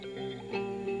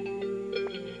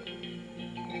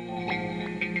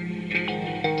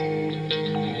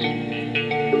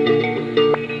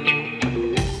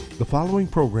following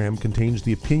program contains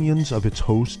the opinions of its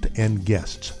host and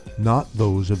guests, not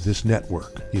those of this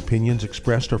network. The opinions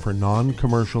expressed are for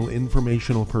non-commercial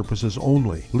informational purposes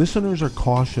only. Listeners are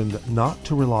cautioned not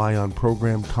to rely on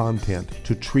program content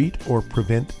to treat or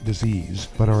prevent disease,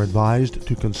 but are advised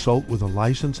to consult with a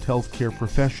licensed healthcare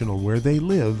professional where they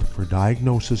live for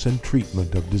diagnosis and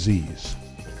treatment of disease.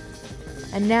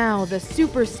 And now, the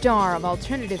superstar of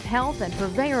alternative health and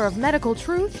purveyor of medical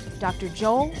truth, Dr.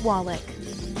 Joel Wallach.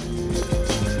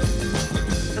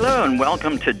 Hello and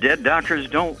welcome to Dead Doctors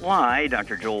Don't Lie.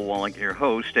 Dr. Joel Wallach, your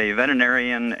host, a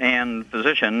veterinarian and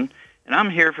physician. And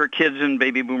I'm here for kids and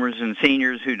baby boomers and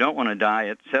seniors who don't want to die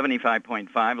at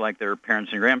 75.5 like their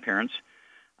parents and grandparents.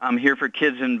 I'm here for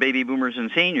kids and baby boomers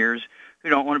and seniors who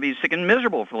don't want to be sick and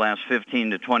miserable for the last 15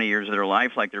 to 20 years of their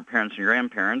life like their parents and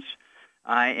grandparents.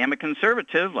 I am a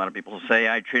conservative. A lot of people say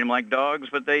I treat them like dogs,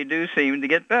 but they do seem to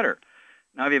get better.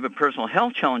 Now, if you have a personal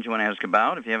health challenge you want to ask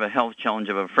about, if you have a health challenge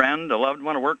of a friend, a loved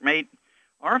one, a workmate,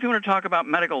 or if you want to talk about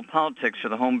medical politics or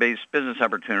the home-based business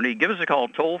opportunity, give us a call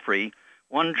toll-free,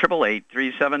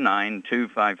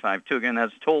 1-888-379-2552. Again,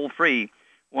 that's toll-free,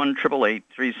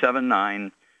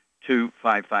 1-888-379-2552.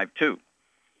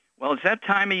 Well, it's that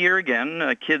time of year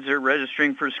again. Kids are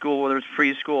registering for school, whether it's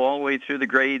free school all the way through the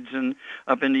grades and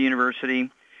up into university.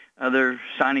 They're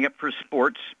signing up for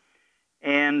sports.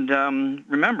 And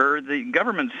remember, the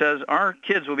government says our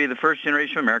kids will be the first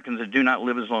generation of Americans that do not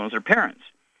live as long as their parents.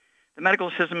 The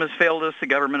medical system has failed us. The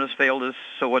government has failed us.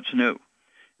 So what's new?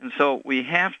 And so we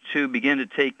have to begin to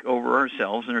take over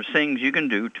ourselves, and there's things you can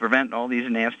do to prevent all these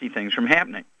nasty things from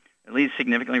happening, at least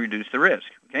significantly reduce the risk,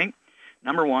 okay?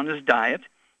 Number one is diet.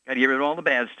 Got to get rid of all the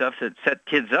bad stuff that set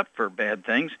kids up for bad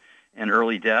things and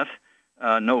early death.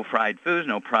 No fried foods,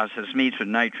 no processed meats with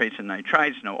nitrates and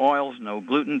nitrites, no oils, no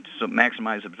gluten to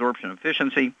maximize absorption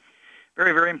efficiency.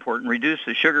 Very, very important. Reduce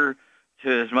the sugar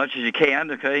to as much as you can,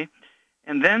 okay?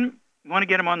 And then you want to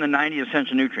get them on the 90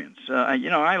 essential nutrients.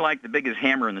 I like the biggest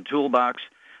hammer in the toolbox.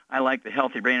 I like the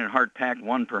Healthy Brain and Heart Pack,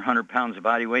 1 per 100 pounds of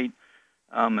body weight.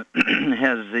 The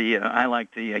Healthy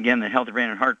Brain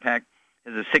and Heart Pack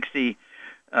has a 60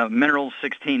 minerals,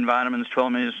 16 vitamins,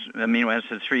 12 amino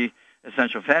acids, 3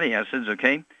 essential fatty acids,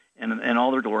 okay, and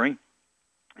all their glory.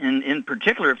 And in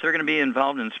particular, if they're going to be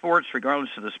involved in sports,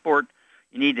 regardless of the sport,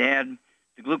 you need to add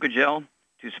the glucogel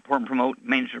to support and promote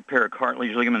maintenance repair of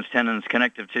cartilage, ligaments, tendons,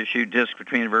 connective tissue, disc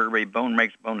between the vertebrae, bone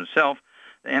makes bone itself,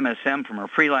 the MSM from our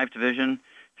Free Life division,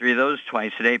 3 of those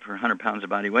twice a day per 100 pounds of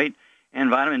body weight,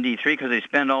 and vitamin D3 because they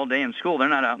spend all day in school. They're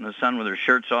not out in the sun with their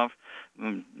shirts off,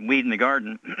 weed in the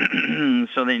garden,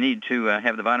 so they need to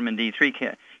have the vitamin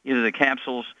D3, either the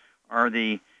capsules or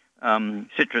the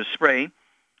citrus spray,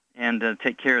 and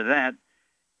take care of that.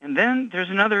 And then there's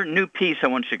another new piece I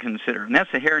want you to consider, and that's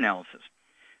the hair analysis.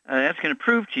 That's going to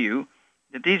prove to you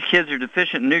that these kids are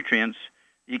deficient in nutrients.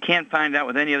 You can't find out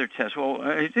with any other test.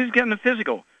 Well, he's getting a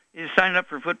physical. He's signing up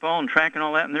for football and track and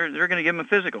all that, and they're going to give him a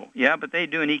physical. Yeah, but they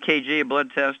do an EKG, a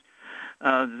blood test.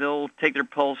 They'll take their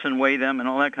pulse and weigh them and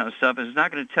all that kind of stuff. It's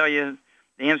not going to tell you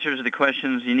the answers to the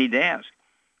questions you need to ask.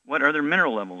 What are their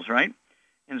mineral levels, right?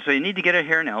 And so you need to get a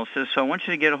hair analysis. So I want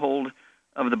you to get a hold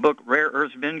of the book, Rare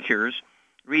Earths Bin Cures.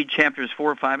 Read chapters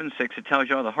 4, 5, and 6. It tells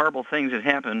you all the horrible things that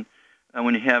happen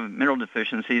when you have mineral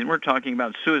deficiencies. And we're talking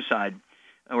about suicide.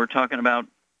 We're talking about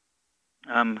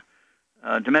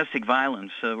domestic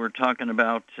violence. We're talking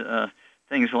about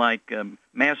things like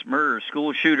mass murder,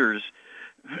 school shooters,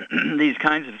 these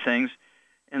kinds of things.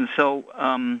 And so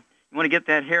you want to get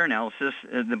that hair analysis.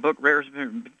 The book, Rare Earths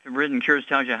Bin Cures,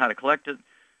 tells you how to collect it,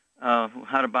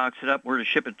 how to box it up, where to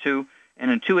ship it to. And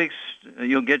in 2 weeks,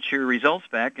 you'll get your results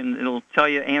back, and it'll tell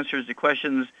you answers to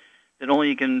questions that only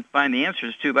you can find the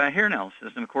answers to by hair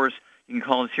analysis. And, of course, you can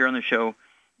call us here on the show,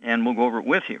 and we'll go over it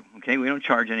with you, okay? We don't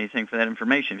charge anything for that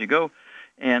information. If you go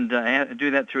and do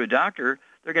that through a doctor,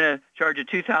 they're going to charge you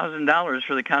 $2,000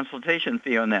 for the consultation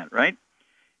fee on that, right?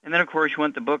 And then, of course, you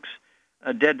want the books,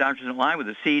 Dead Doctors Don't Lie, with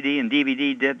the CD and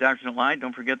DVD, Dead Doctors Don't Lie.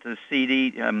 Don't forget the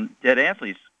CD, Dead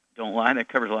Athletes Don't Lie. That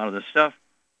covers a lot of this stuff.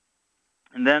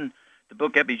 And then the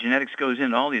book Epigenetics goes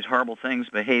into all these horrible things,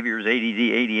 behaviors, ADD,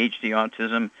 ADHD,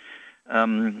 autism,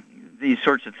 these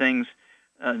sorts of things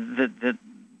that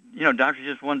doctors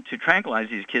just want to tranquilize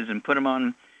these kids and put them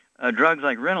on drugs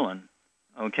like Ritalin,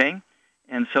 okay?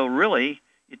 And so really,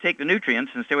 you take the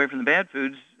nutrients and stay away from the bad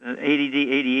foods, ADD,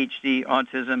 ADHD,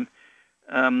 autism,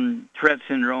 Tourette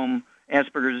syndrome,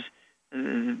 Asperger's,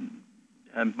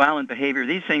 violent behavior.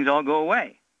 These things all go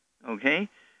away, okay?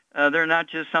 They're not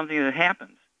just something that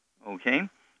happens, okay?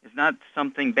 It's not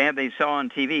something bad they saw on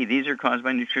TV. These are caused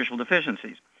by nutritional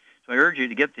deficiencies. So I urge you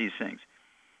to get these things.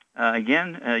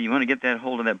 Again, you want to get that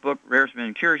hold of that book, Rare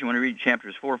Spin Cures. You want to read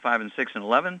chapters 4, 5, and 6, and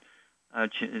 11.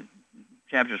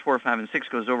 Chapters 4, 5, and 6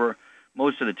 goes over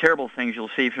most of the terrible things you'll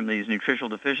see from these nutritional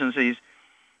deficiencies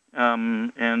that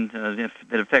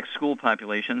affect school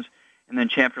populations. And then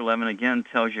chapter 11, again,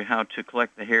 tells you how to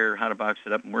collect the hair, how to box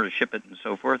it up, and where to ship it, and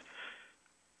so forth.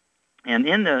 And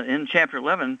in chapter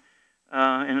 11,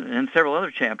 and several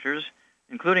other chapters,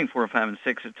 including 4, 5, and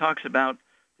 6, it talks about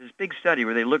this big study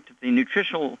where they looked at the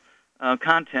nutritional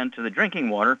content of the drinking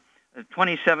water of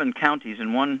 27 counties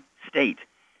in one state.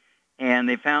 And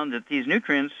they found that these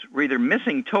nutrients were either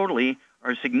missing totally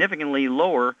or significantly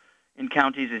lower in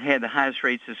counties that had the highest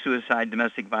rates of suicide,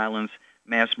 domestic violence,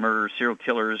 mass murder, serial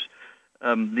killers,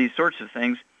 these sorts of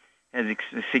things, had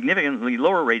significantly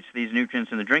lower rates of these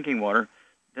nutrients in the drinking water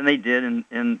than they did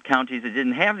in counties that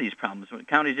didn't have these problems. When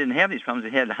counties didn't have these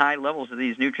problems, they had high levels of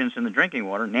these nutrients in the drinking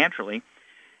water naturally.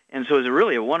 And so it was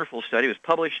really a wonderful study. It was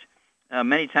published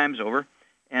many times over.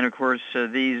 And, of course,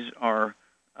 these are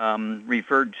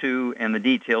referred to and the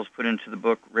details put into the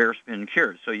book Rare Spin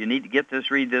Cures. So you need to get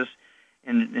this, read this,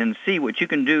 and see what you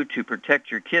can do to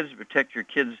protect your kids'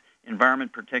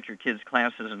 environment, protect your kids'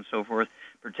 classes and so forth,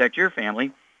 protect your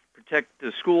family, protect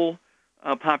the school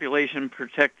population,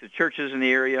 protect the churches in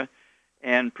the area,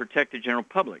 and protect the general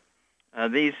public.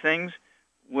 These things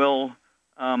will,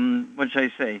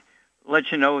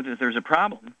 let you know that there's a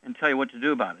problem and tell you what to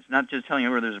do about it. It's not just telling you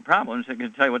where there's a problem, it's going to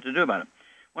tell you what to do about it.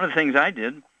 One of the things I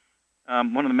did,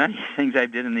 one of the many things I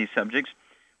did in these subjects,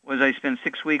 was I spent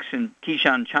 6 weeks in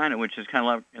Qishan, China, which is kind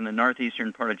of like in the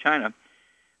northeastern part of China.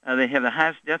 They have the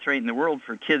highest death rate in the world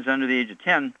for kids under the age of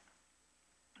 10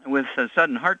 with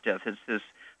sudden heart death. It's this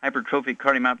hypertrophic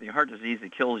cardiomyopathy heart disease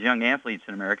that kills young athletes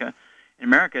in America. In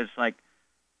America, it's like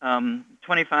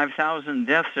 25,000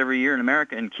 deaths every year in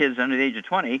America in kids under the age of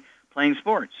 20 playing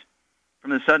sports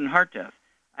from the sudden heart death.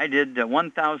 I did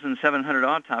 1,700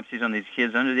 autopsies on these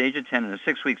kids under the age of 10 in a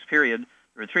 6 weeks period.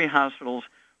 There were 3 hospitals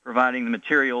providing the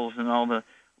materials and all the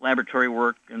laboratory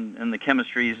work and the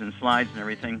chemistries and slides and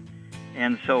everything.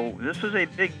 And so this was a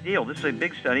big deal. This is a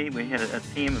big study. We had a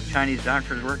team of Chinese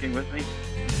doctors working with me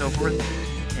and so forth.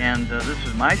 And this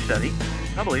was my study,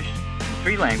 published in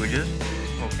 3 languages,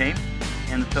 okay?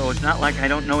 And so it's not like I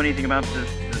don't know anything about the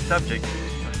subject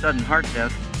of sudden heart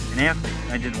death in athletes.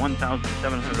 I did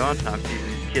 1,700 autopsies in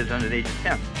these kids under the age of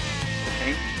 10,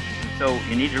 okay? And so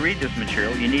you need to read this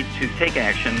material. You need to take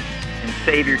action and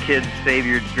save your kids, save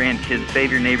your grandkids,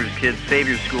 save your neighbors' kids, save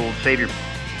your schools, save your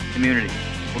community.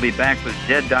 We'll be back with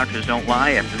Dead Doctors Don't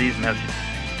Lie after these messages.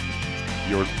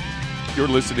 You're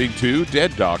listening to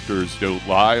Dead Doctors Don't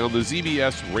Lie on the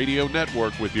ZBS Radio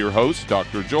Network with your host,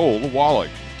 Dr. Joel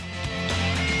Wallach.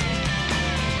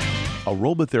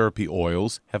 Aromatherapy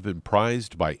oils have been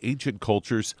prized by ancient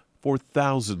cultures for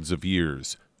thousands of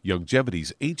years.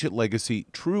 Youngevity's ancient legacy,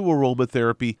 True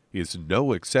Aromatherapy, is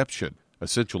no exception.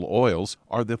 Essential oils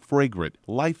are the fragrant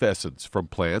life essence from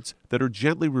plants that are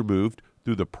gently removed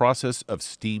through the process of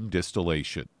steam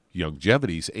distillation.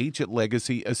 Youngevity's ancient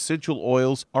legacy essential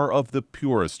oils are of the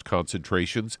purest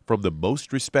concentrations from the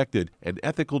most respected and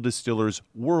ethical distillers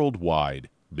worldwide.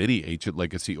 Many ancient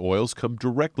legacy oils come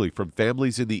directly from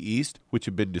families in the East which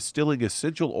have been distilling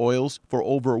essential oils for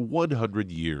over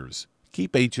 100 years.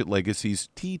 Keep Ancient Legacy's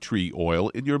tea tree oil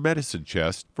in your medicine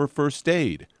chest for first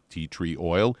aid. Tea tree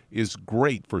oil is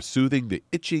great for soothing the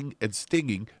itching and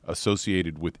stinging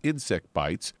associated with insect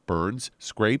bites, burns,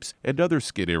 scrapes, and other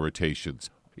skin irritations.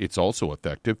 It's also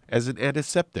effective as an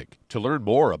antiseptic. To learn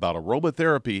more about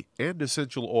aromatherapy and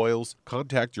essential oils,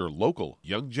 contact your local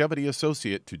Youngevity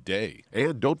associate today.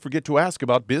 And don't forget to ask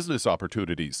about business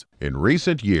opportunities. In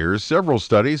recent years, several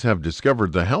studies have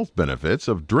discovered the health benefits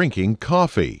of drinking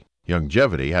coffee.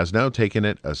 Youngevity has now taken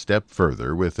it a step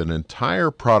further with an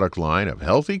entire product line of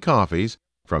healthy coffees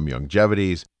from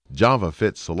Youngevity's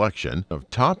JavaFit selection of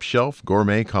top-shelf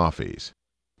gourmet coffees.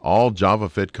 All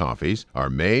JavaFit coffees are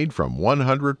made from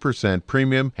 100%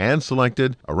 premium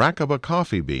hand-selected Arabica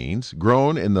coffee beans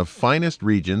grown in the finest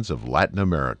regions of Latin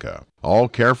America, all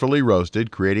carefully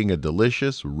roasted, creating a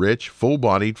delicious, rich,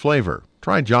 full-bodied flavor.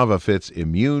 Try JavaFit's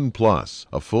Immune Plus,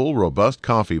 a full, robust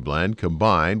coffee blend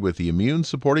combined with the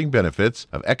immune-supporting benefits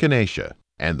of echinacea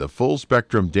and the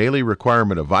full-spectrum daily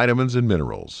requirement of vitamins and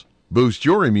minerals. Boost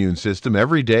your immune system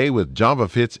every day with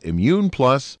JavaFit's Immune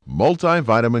Plus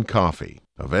multivitamin coffee.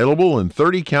 Available in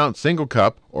 30-count single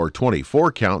cup or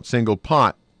 24-count single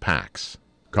pot packs.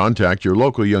 Contact your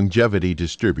local Youngevity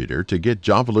distributor to get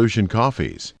Javalution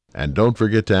coffees. And don't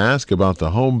forget to ask about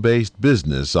the home-based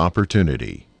business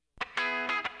opportunity.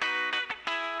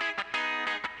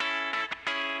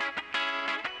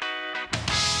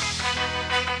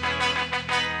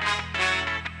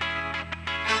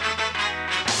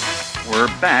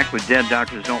 Back with Dead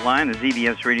Doctors Don't Lie on the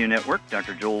ZBS Radio Network.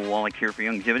 Dr. Joel Wallach here for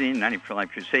Youngevity and 90 for Life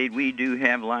Crusade. We do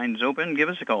have lines open. Give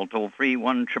us a call, toll-free,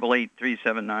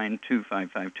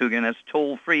 1-888-379-2552. Again, that's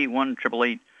toll-free,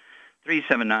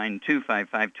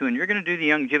 1-888-379-2552. And you're going to do the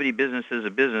Youngevity business as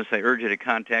a business. I urge you to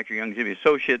contact your Youngevity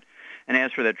associate and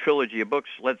ask for that trilogy of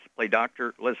books, Let's Play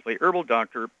Doctor, Let's Play Herbal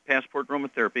Doctor, Passport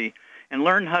Aromatherapy, and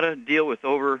learn how to deal with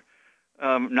over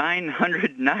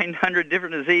 900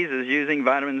 different diseases using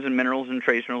vitamins and minerals and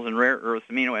trace minerals and rare earths,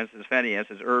 amino acids, fatty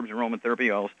acids, herbs, and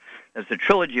aromatherapy oils. That's the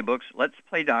trilogy of books, Let's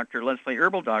Play Doctor, Let's Play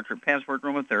Herbal Doctor, Passport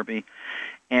Aromatherapy,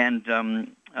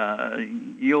 and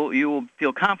you will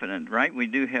feel confident, right? We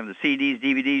do have the CDs,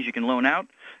 DVDs you can loan out.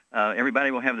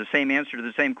 Everybody will have the same answer to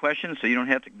the same question, so you don't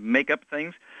have to make up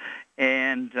things.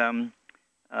 And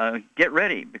get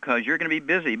ready, because you're going to be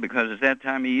busy, because it's that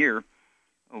time of year,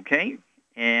 okay?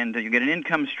 And you get an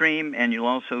income stream, and you'll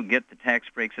also get the tax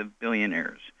breaks of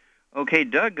billionaires. Okay,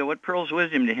 Doug, what pearls of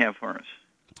wisdom do you have for us?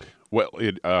 Well,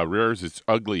 it rears its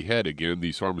ugly head again.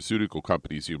 These pharmaceutical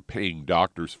companies paying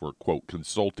doctors for, quote,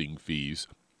 consulting fees,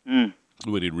 when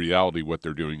in reality what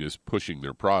they're doing is pushing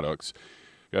their products.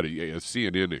 Got a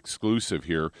CNN exclusive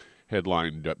here,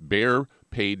 headlined, Bayer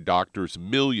paid doctors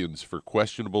millions for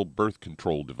questionable birth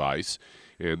control device.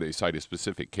 And they cite a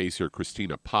specific case here,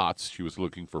 Christina Potts. She was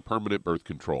looking for permanent birth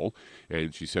control,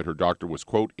 and she said her doctor was,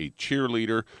 quote, a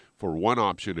cheerleader for one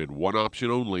option and one option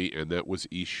only, and that was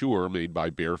Essure, made by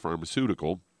Bayer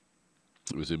Pharmaceutical.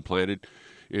 It was implanted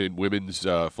in women's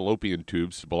fallopian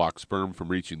tubes to block sperm from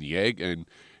reaching the egg, and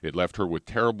it left her with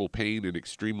terrible pain and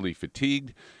extremely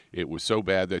fatigued. It was so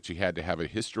bad that she had to have a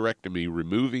hysterectomy,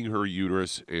 removing her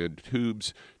uterus and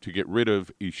tubes to get rid of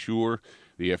Essure.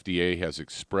 The FDA has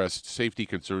expressed safety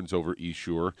concerns over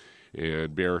Essure,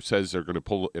 and Bayer says they're going to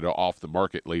pull it off the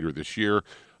market later this year,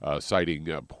 citing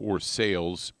poor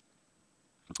sales.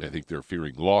 I think they're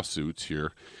fearing lawsuits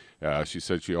here. She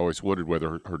said she always wondered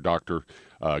whether her doctor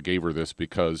gave her this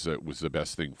because it was the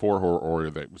best thing for her or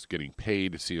that it was getting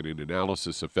paid. CNN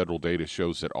analysis of federal data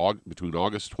shows that between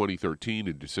August 2013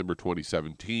 and December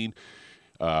 2017,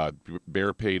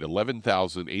 Bayer paid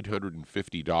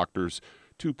 11,850 doctors,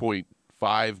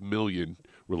 $2.5 million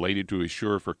related to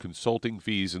Essure for consulting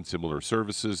fees and similar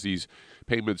services. These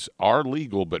payments are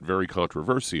legal but very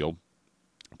controversial.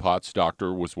 Potts'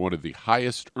 doctor was one of the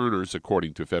highest earners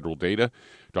according to federal data.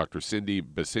 Dr. Cindy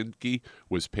Basinski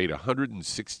was paid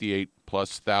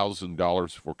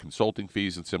 $168,000+ for consulting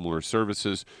fees and similar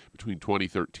services between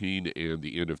 2013 and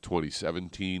the end of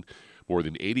 2017. More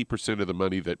than 80% of the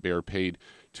money that Bayer paid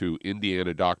to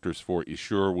Indiana doctors for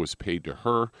Essure was paid to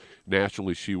her.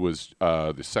 Nationally, she was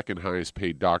the second highest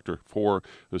paid doctor for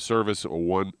the service.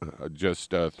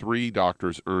 Just 3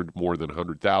 doctors earned more than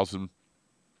 $100,000.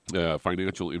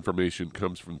 Financial information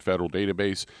comes from the federal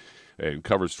database and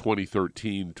covers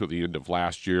 2013 to the end of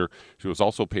last year. She was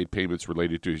also paid payments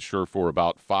related to Essure for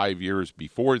about 5 years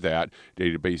before that.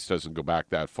 Database doesn't go back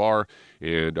that far.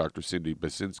 And Dr. Cindy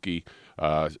Basinski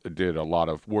did a lot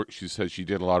of work. She says she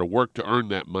did a lot of work to earn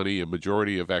that money. A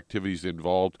majority of activities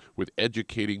involved with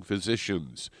educating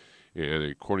physicians. And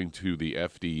according to the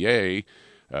FDA,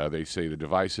 they say the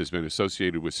device has been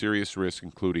associated with serious risks,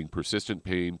 including persistent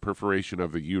pain, perforation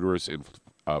of the uterus and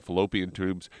fallopian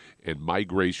tubes, and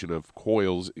migration of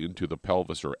coils into the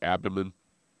pelvis or abdomen.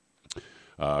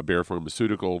 Bayer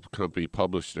Pharmaceutical Company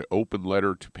published an open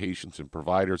letter to patients and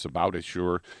providers about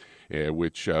Essure,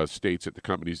 which states that the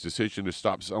company's decision to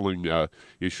stop selling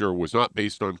Essure was not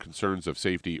based on concerns of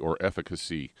safety or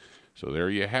efficacy. So there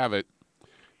you have it,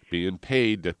 being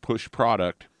paid to push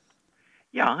product.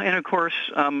 Yeah, and of course,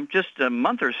 just a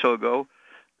month or so ago,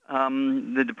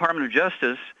 the Department of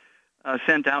Justice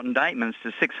sent out indictments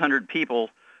to 600 people.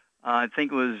 I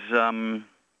think it was the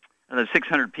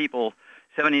 600 people,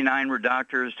 79 were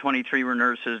doctors, 23 were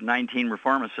nurses, 19 were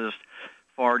pharmacists,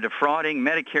 for defrauding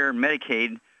Medicare and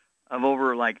Medicaid of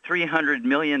over like $300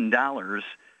 million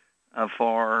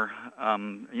for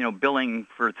billing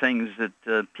for things that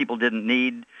people didn't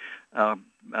need.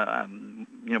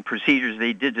 Procedures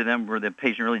they did to them where the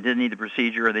patient really didn't need the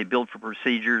procedure, or they billed for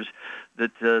procedures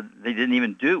that they didn't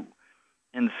even do.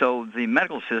 And so the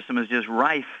medical system is just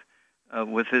rife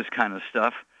with this kind of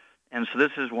stuff. And so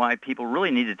this is why people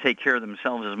really need to take care of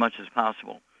themselves as much as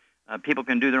possible. People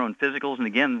can do their own physicals, and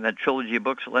again, that trilogy of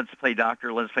books, Let's Play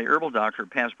Doctor, Let's Play Herbal Doctor,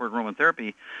 Passport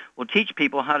Aromatherapy, will teach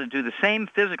people how to do the same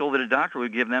physical that a doctor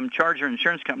would give them, charge their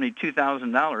insurance company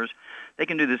 $2,000. They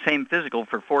can do the same physical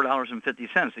for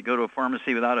 $4.50. They go to a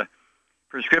pharmacy without a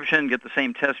prescription, get the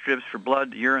same test strips for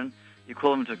blood, urine, the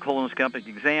equivalent to a colonoscopic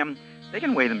exam. They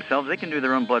can weigh themselves. They can do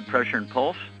their own blood pressure and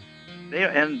pulse.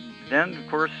 And then, of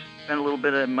course, spend a little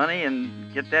bit of money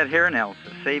and get that hair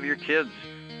analysis. Save your kids.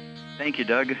 Thank you,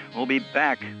 Doug. We'll be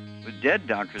back with Dead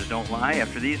Doctors Don't Lie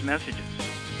after these messages.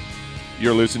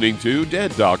 You're listening to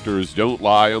Dead Doctors Don't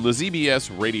Lie on the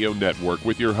ZBS Radio Network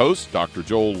with your host, Dr.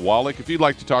 Joel Wallach. If you'd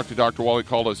like to talk to Dr. Wallach,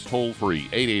 call us toll-free,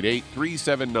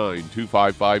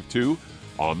 888-379-2552.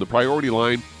 On the priority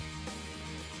line,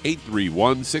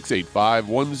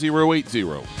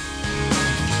 831-685-1080.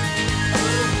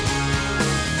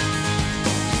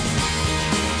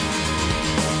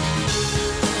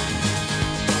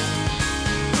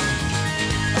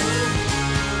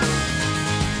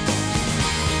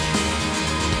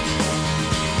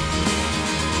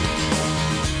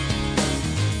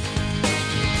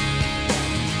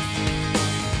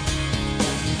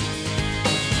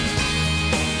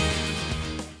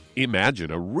 Imagine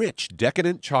a rich,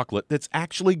 decadent chocolate that's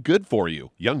actually good for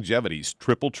you. Youngevity's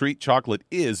Triple Treat chocolate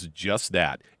is just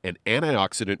that, an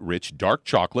antioxidant-rich dark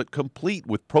chocolate complete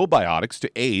with probiotics to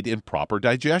aid in proper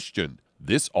digestion.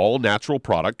 This all-natural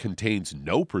product contains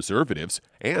no preservatives,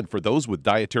 and for those with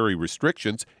dietary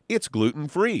restrictions, it's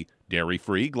gluten-free,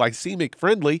 dairy-free,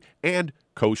 glycemic-friendly, and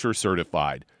kosher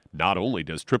certified. Not only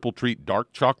does Triple Treat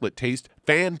dark chocolate taste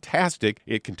fantastic,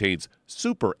 it contains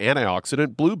super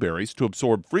antioxidant blueberries to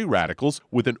absorb free radicals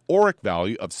with an ORAC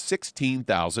value of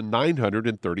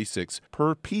 16,936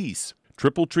 per piece.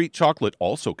 Triple Treat chocolate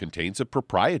also contains a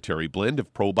proprietary blend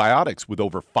of probiotics with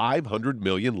over 500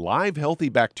 million live healthy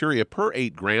bacteria per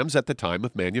 8 grams at the time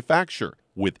of manufacture,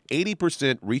 with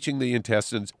 80% reaching the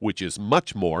intestines, which is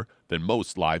much more than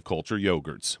most live culture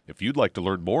yogurts. If you'd like to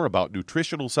learn more about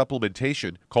nutritional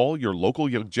supplementation, call your local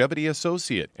Youngevity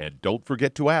associate, and don't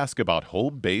forget to ask about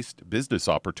home-based business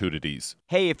opportunities.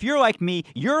 Hey, if you're like me,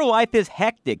 your life is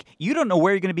hectic. You don't know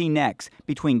where you're going to be next.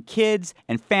 Between kids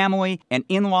and family and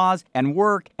in-laws and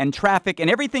work and traffic and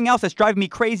everything else that's driving me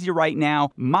crazy right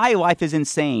now, my life is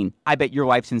insane. I bet your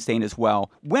life's insane as well.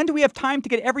 When do we have time to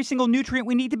get every single nutrient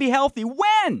we need to be healthy?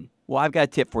 When? Well, I've got a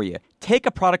tip for you. Take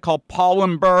a product called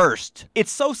Pollen Burst.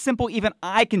 It's so simple, even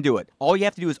I can do it. All you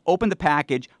have to do is open the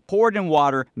package, pour it in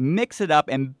water, mix it up,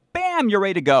 and bam, you're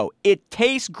ready to go. It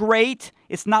tastes great.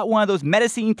 It's not one of those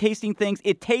medicine-tasting things.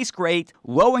 It tastes great,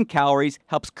 low in calories,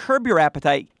 helps curb your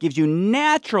appetite, gives you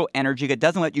natural energy that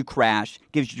doesn't let you crash,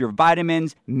 gives you your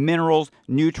vitamins, minerals,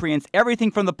 nutrients,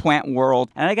 everything from the plant world.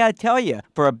 And I gotta tell you,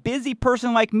 for a busy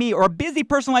person like me or a busy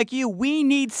person like you, we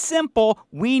need simple,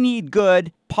 we need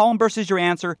good. Pollen Burst is your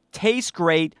answer. Tastes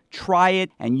great. Try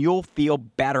it, and you'll feel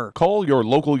better. Call your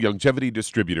local Youngevity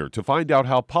distributor to find out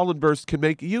how Pollen Burst can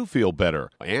make you feel better.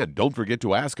 And don't forget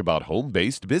to ask about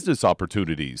home-based business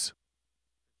opportunities.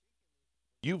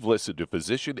 You've listened to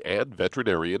physician and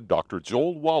veterinarian Dr.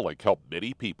 Joel Wallach help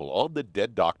many people on the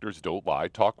Dead Doctors Don't Lie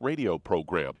talk radio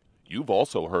program. You've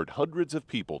also heard hundreds of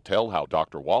people tell how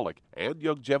Dr. Wallach and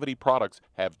Youngevity products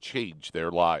have changed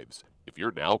their lives. If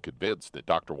you're now convinced that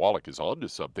Dr. Wallach is onto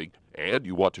something and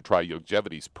you want to try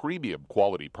Youngevity's premium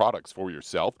quality products for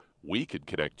yourself, we can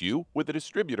connect you with a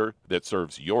distributor that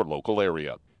serves your local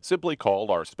area. Simply call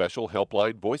our special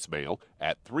helpline voicemail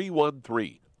at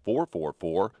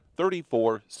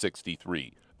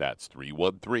 313-444-3463. That's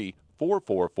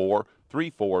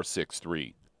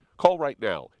 313-444-3463. Call right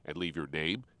now and leave your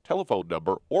name, telephone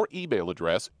number, or email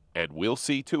address, and we'll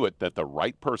see to it that the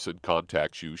right person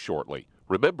contacts you shortly.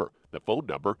 Remember, the phone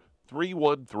number,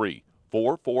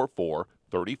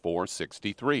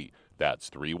 313-444-3463. That's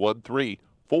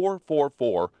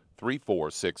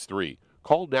 313-444-3463.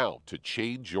 Call now to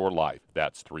change your life.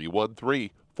 That's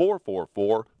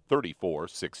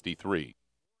 313-444-3463.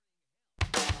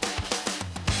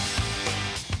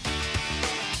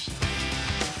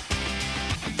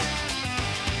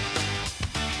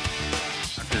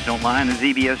 Don't Lie on the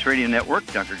ZBS Radio Network.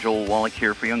 Dr. Joel Wallach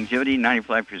here for Youngevity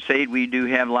 95 Crusade. We do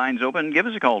have lines open. Give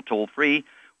us a call toll-free,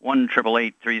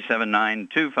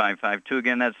 1-888-379-2552.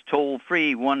 Again, that's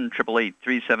toll-free,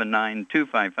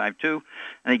 1-888-379-2552.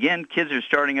 And again, kids are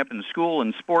starting up in school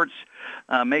and sports.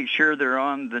 Make sure they're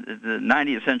on the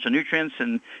 90 essential nutrients.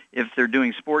 And if they're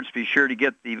doing sports, be sure to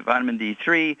get the vitamin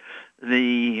D3,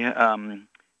 the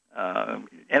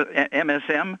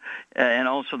MSM, and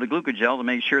also the glucogel to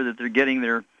make sure that they're getting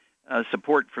their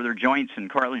support for their joints and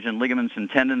cartilage and ligaments and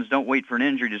tendons. Don't wait for an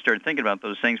injury to start thinking about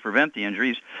those things. Prevent the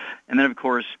injuries. And then, of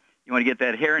course, you want to get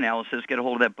that hair analysis. Get a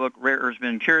hold of that book, Rare Earths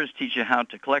Been Cures, teach you how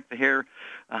to collect the hair,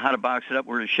 how to box it up,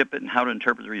 where to ship it, and how to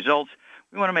interpret the results.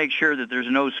 We want to make sure that there's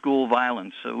no school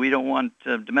violence. So we don't want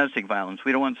domestic violence.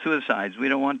 We don't want suicides. We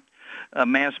don't want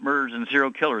mass murders and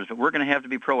serial killers. But we're going to have to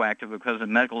be proactive because the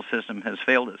medical system has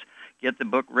failed us. Get the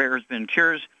book, Rare Earths Been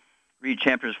Cures. Read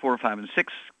chapters 4, 5, and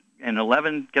 6. And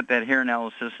 11, get that hair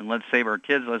analysis, and let's save our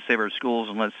kids, let's save our schools,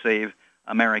 and let's save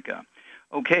America.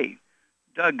 Okay,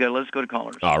 Doug, let's go to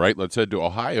callers. All right, let's head to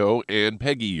Ohio. And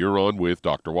Peggy, you're on with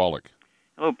Dr. Wallach.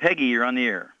 Hello, Peggy, you're on the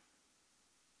air.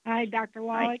 Hi, Dr.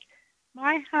 Wallach.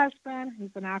 My husband, who's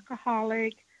an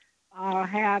alcoholic,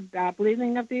 had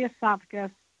bleeding of the esophagus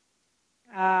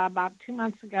about 2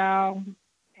 months ago,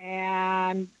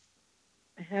 and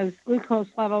his glucose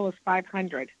level was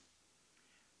 500.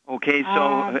 Okay, so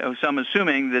I'm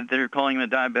assuming that they're calling him a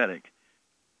diabetic.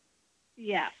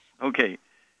 Yes. Okay.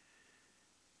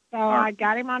 So I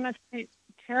got him on a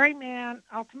Terry Mann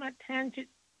Ultimate Tangy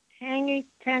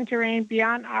Tangerine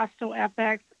Beyond Osto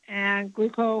FX and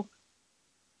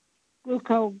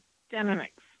glucogenonics.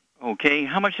 Okay,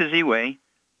 how much does he weigh?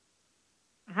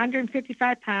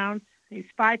 155 pounds. He's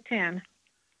 5'10".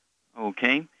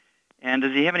 Okay. And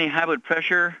does he have any high blood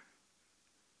pressure?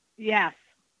 Yes.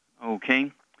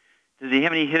 Okay. Does he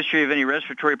have any history of any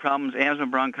respiratory problems, asthma,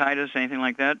 bronchitis, anything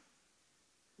like that?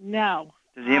 No.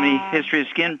 Does he have any history of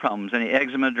skin problems, any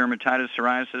eczema, dermatitis,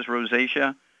 psoriasis,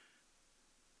 rosacea?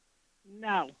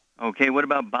 No. Okay, what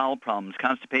about bowel problems,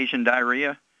 constipation,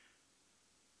 diarrhea?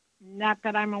 Not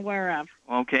that I'm aware of.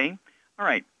 Okay. All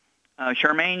right.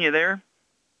 Charmaine, you there?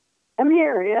 I'm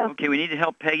here, yeah. Okay, we need to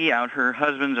help Peggy out. Her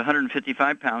husband's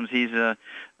 155 pounds. He's a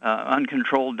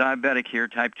uncontrolled diabetic here,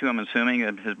 type 2, I'm assuming.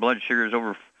 His blood sugar is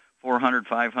over 400,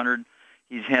 500.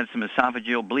 He's had some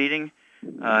esophageal bleeding.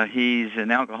 He's an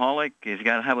alcoholic. He's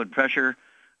got high blood pressure.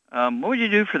 What would you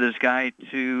do for this guy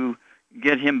to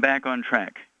get him back on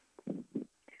track?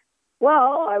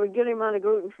 Well, I would get him on a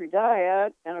gluten-free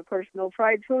diet, and of course, no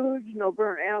fried foods, no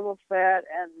burnt animal fat,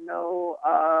 and no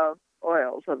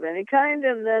oils of any kind.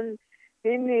 And then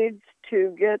he needs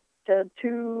to get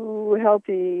 2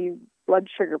 healthy blood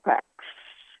sugar packs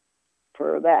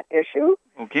for that issue.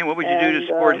 Okay, what would you do to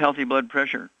support healthy blood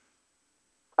pressure?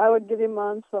 I would get him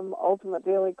on some Ultimate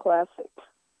Daily Classic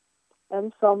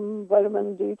and some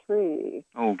vitamin D3.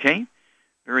 Okay,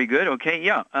 very good. Okay,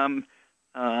 yeah.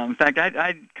 In fact,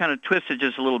 I'd kind of twist it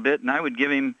just a little bit, and I would give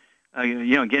him,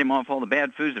 get him off all the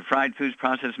bad foods, the fried foods,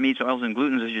 processed meats, oils, and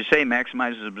glutens, as you say,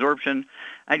 maximizes absorption.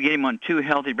 I'd get him on 2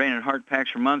 healthy brain and heart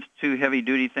packs per month, 2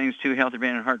 heavy-duty things, 2 healthy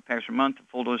brain and heart packs per month,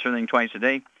 full dose of everything twice a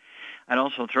day. I'd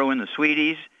also throw in the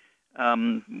sweeties,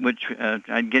 which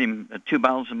I'd get him 2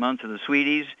 bottles a month of the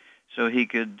sweeties, so he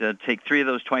could take 3 of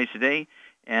those twice a day,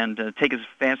 and take his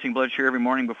fasting blood sugar every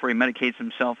morning before he medicates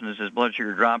himself, and as his blood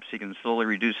sugar drops, he can slowly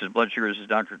reduce his blood sugar as his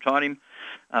doctor taught him.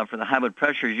 For the high blood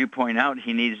pressure, as you point out,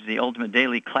 he needs the Ultimate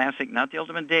Daily Classic, not the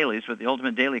Ultimate Dailies, but the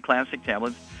Ultimate Daily Classic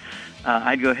tablets.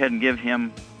 I'd go ahead and give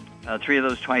him 3 of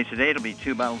those twice a day. It'll be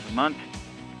 2 bottles a month.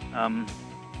 And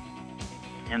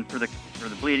for the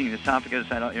bleeding of the esophagus,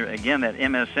 again, that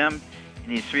MSM,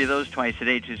 he needs 3 of those twice a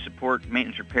day to support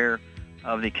maintenance repair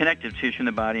of the connective tissue in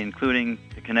the body, including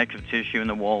the connective tissue in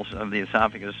the walls of the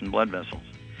esophagus and blood vessels.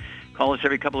 Call us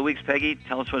every couple of weeks, Peggy.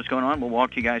 Tell us what's going on. We'll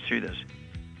walk you guys through this.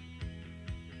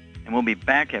 And we'll be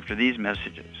back after these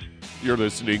messages. You're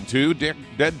listening to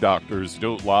Dead Doctors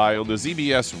Don't Lie on the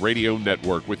ZBS Radio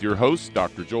Network with your host,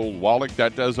 Dr. Joel Wallach.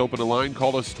 That does open a line.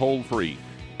 Call us toll-free,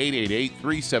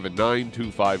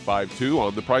 888-379-2552.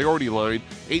 On the priority line,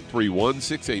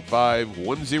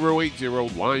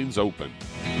 831-685-1080. Lines open.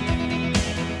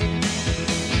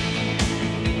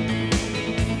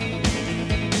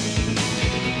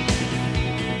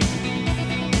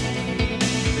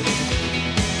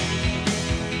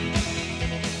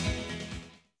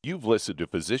 You've listened to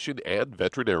physician and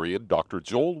veterinarian Dr.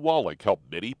 Joel Wallach help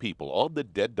many people on the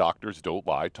Dead Doctors Don't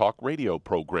Lie talk radio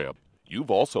program. You've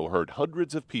also heard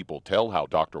hundreds of people tell how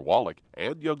Dr. Wallach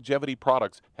and Youngevity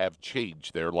products have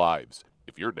changed their lives.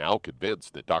 If you're now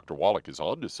convinced that Dr. Wallach is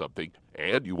onto something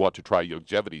and you want to try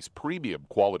Youngevity's premium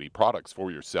quality products for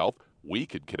yourself, we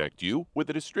can connect you with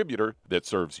a distributor that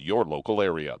serves your local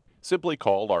area. Simply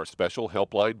call our special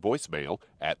helpline voicemail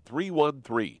at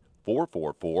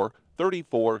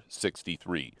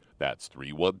 313-444-3463. That's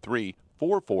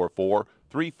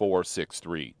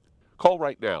 313-444-3463. Call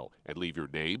right now and leave your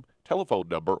name, telephone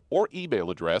number, or email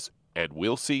address, and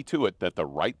we'll see to it that the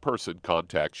right person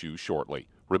contacts you shortly.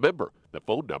 Remember, the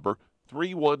phone number,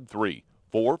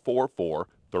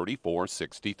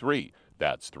 313-444-3463.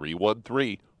 That's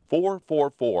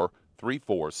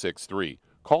 313-444-3463.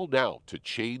 Call now to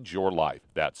change your life.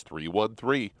 That's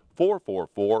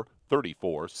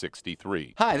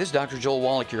 313-444-3463. Hi, this is Dr. Joel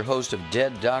Wallach, your host of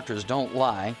Dead Doctors Don't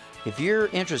Lie. If you're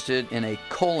interested in a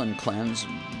colon cleanse,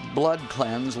 blood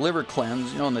cleanse, liver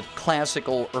cleanse, in the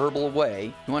classical herbal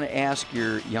way, you want to ask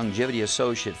your Youngevity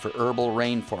associate for Herbal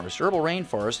Rainforest. Herbal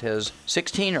Rainforest has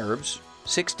 16 herbs,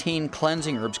 16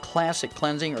 cleansing herbs, classic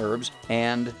cleansing herbs,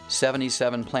 and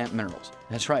 77 plant minerals.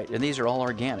 That's right, and these are all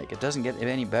organic. It doesn't get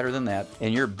any better than that.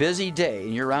 In your busy day,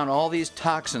 and you're around all these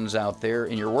toxins out there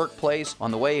in your workplace,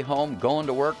 on the way home, going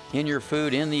to work, in your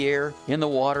food, in the air, in the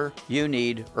water, you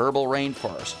need Herbal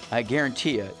Rainforest. I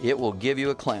guarantee you, it will give you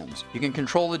a cleanse. You can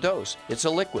control the dose. It's a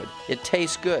liquid. It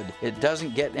tastes good. It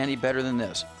doesn't get any better than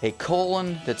this. A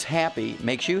colon that's happy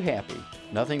makes you happy.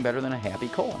 Nothing better than a happy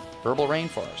colon. Herbal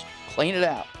Rainforest. Clean it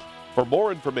out. For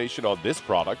more information on this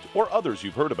product or others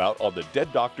you've heard about on the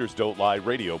Dead Doctors Don't Lie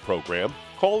radio program,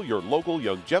 call your local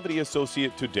Youngevity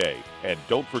associate today. And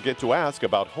don't forget to ask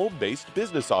about home-based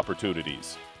business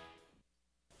opportunities.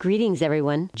 Greetings,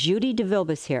 everyone. Judy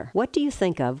DeVilbus here. What do you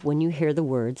think of when you hear the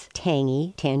words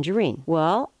tangy tangerine?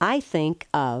 Well, I think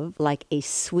of like a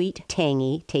sweet,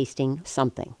 tangy tasting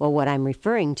something. Well, what I'm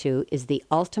referring to is the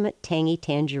Ultimate Tangy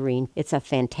Tangerine. It's a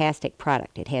fantastic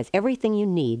product. It has everything you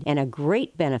need, and a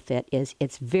great benefit is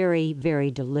it's very,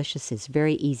 very delicious. It's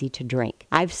very easy to drink.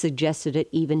 I've suggested it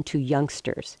even to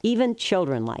youngsters. Even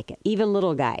children like it. Even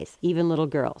little guys. Even little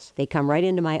girls. They come right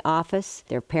into my office.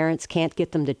 Their parents can't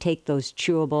get them to take those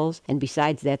chewables. And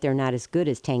besides that, they're not as good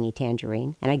as Tangy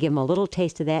Tangerine. And I give them a little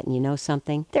taste of that, and you know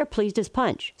something? They're pleased as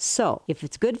punch. So, if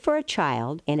it's good for a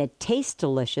child and it tastes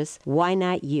delicious, why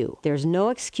not you? There's no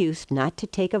excuse not to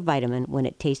take a vitamin when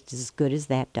it tastes as good as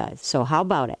that does. So how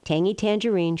about it? Tangy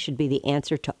Tangerine should be the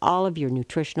answer to all of your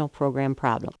nutritional program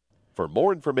problems. For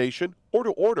more information or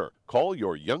to order, call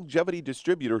your Youngevity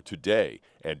distributor today.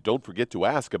 And don't forget to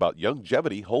ask about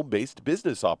Youngevity home-based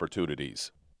business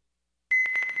opportunities.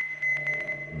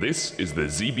 This is the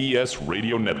ZBS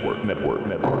Radio Network.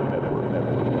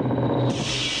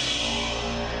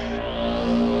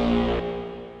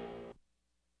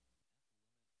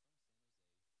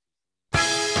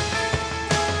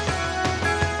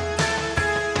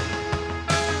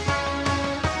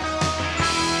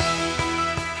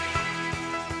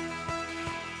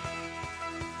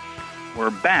 We're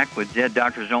back with Dead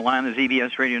Doctors Don't Lie on the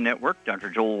ZBS Radio Network.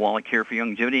 Dr. Joel Wallach here for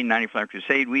Youngevity, 95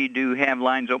 Crusade. We do have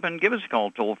lines open. Give us a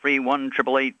call, toll-free,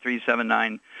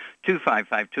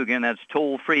 1-888-379-2552. Again, that's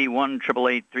toll-free,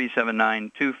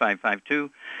 1-888-379-2552.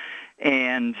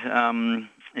 And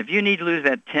if you need to lose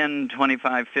that 10,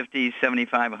 25, 50,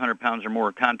 75, 100 pounds or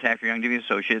more, contact your Youngevity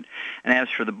associate and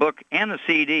ask for the book and the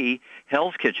CD,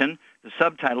 Hell's Kitchen. The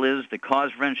subtitle is The Cause,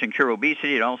 Prevention, and Cure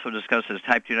Obesity. It also discusses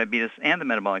type 2 diabetes and the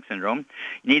metabolic syndrome.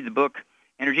 You need the book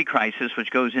Energy Crisis, which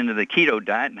goes into the keto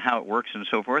diet and how it works and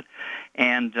so forth.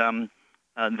 And then,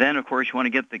 of course, you want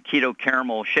to get the Keto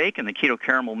Caramel Shake and the Keto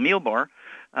Caramel Meal Bar.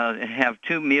 Have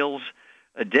 2 meals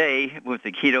a day with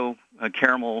the Keto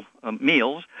Caramel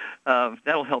meals.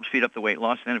 That'll help speed up the weight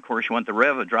loss. And then, of course, you want the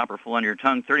Rev, a dropper full under your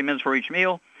tongue, 30 minutes for each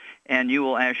meal, and you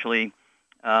will actually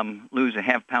lose a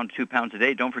half pound to 2 pounds a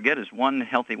day. Don't forget, it's 1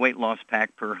 healthy weight loss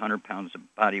pack per 100 pounds of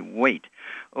body weight.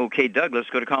 Okay, Doug, let's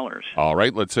go to callers. All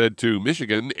right, let's head to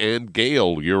Michigan. And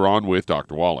Gail, you're on with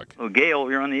Dr. Wallach. Oh,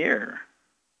 Gail, you're on the air.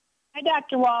 Hi,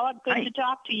 Dr. Wallach. Good Hi. to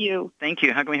talk to you. Thank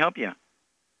you. How can we help you?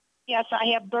 Yes,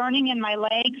 I have burning in my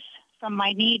legs from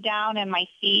my knee down and my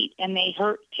feet, and they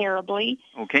hurt terribly.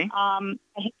 Okay. I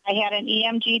had an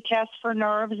EMG test for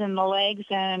nerves in the legs,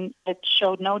 and it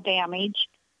showed no damage.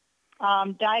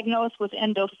 Diagnosed with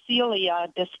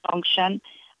endothelia dysfunction.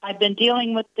 I've been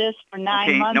dealing with this for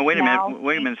 9 months now. Wait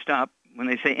a minute, stop. When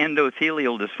they say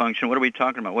endothelial dysfunction, what are we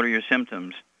talking about? What are your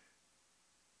symptoms?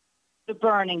 The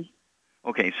burning.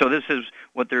 Okay, so this is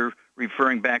what they're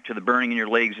referring back to, the burning in your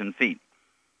legs and feet.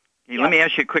 Okay, let me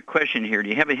ask you a quick question here. Do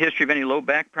you have a history of any low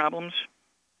back problems?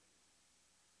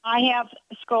 I have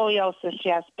scoliosis,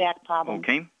 yes, back problems.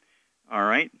 Okay, all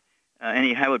right.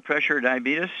 Any high blood pressure or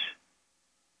diabetes?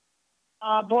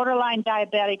 Borderline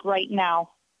diabetic right now.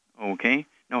 Okay.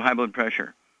 No high blood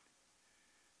pressure?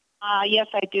 Yes,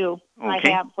 I do.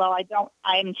 Okay.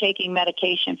 I'm taking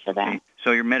medication for that. Okay.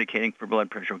 So you're medicating for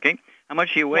blood pressure, okay? How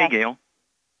much do you weigh, Gail?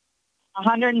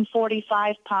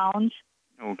 145 pounds.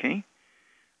 Okay.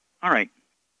 All right.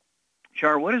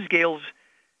 Char, what is Gail's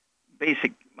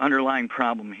basic underlying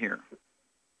problem here?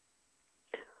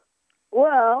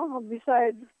 Well,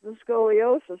 besides the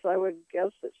scoliosis, I would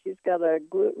guess that she's got a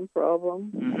gluten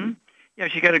problem. Mm-hmm. Yeah,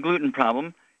 she's got a gluten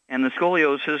problem, and the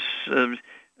scoliosis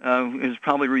is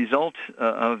probably a result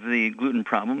of the gluten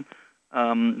problem.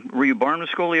 Were you born with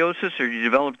scoliosis, or did you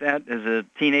develop that as a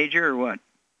teenager, or what?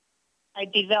 I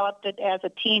developed it as a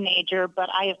teenager, but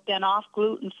I have been off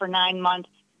gluten for 9 months.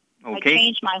 Okay. I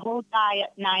changed my whole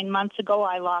diet 9 months ago.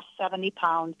 I lost 70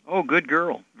 pounds. Oh, good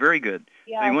girl. Very good.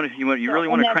 Yeah. So you really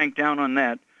want to crank down on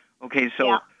that. Okay,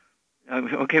 so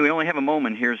Okay, we only have a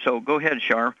moment here, so go ahead,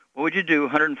 Shar. What would you do?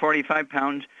 145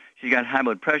 pounds. She's got high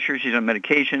blood pressure. She's on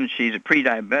medication. She's a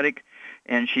pre-diabetic,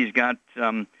 and she's got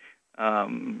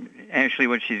actually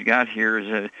what she's got here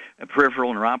is a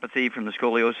peripheral neuropathy from the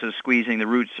scoliosis squeezing the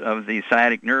roots of the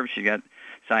sciatic nerve. She's got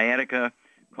sciatica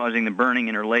causing the burning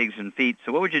in her legs and feet.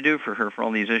 So what would you do for her for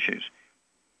all these issues?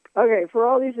 Okay, for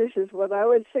all these issues, what I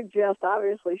would suggest,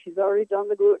 obviously, she's already done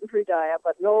the gluten-free diet,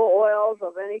 but no oils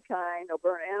of any kind, no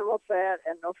burnt animal fat,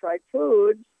 and no fried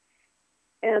foods.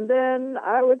 And then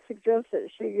I would suggest that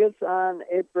she gets on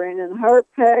a brain and heart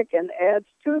pack and adds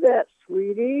to that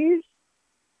Sweeties,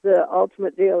 the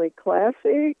Ultimate Daily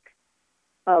Classic,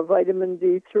 vitamin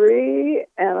D3,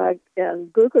 and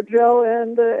glucogel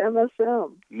and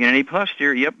MSM. You get an A+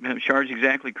 here. Yep, Char's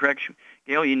exactly correct.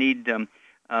 Gail, you need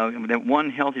that one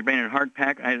healthy brain and heart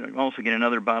pack. I also get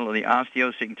another bottle of the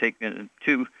Osteo, so you can take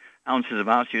 2 ounces of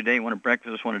Osteo a day, one at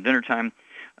breakfast, one at dinner time.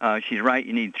 She's right.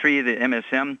 You need 3 of the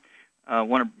MSM,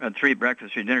 3 at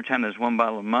breakfast, 3 at dinner time. That's 1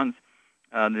 bottle a month.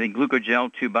 The glucogel,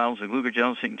 2 bottles of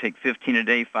glucogel, so you can take 15 a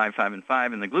day, 5, 5, and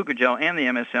 5. And the glucogel and the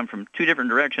MSM from 2 different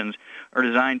directions are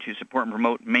designed to support and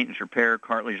promote maintenance repair,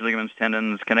 cartilage, ligaments,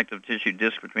 tendons, connective tissue,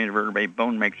 disc between the vertebrae,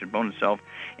 bone matrix, bone itself,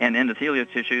 and endothelial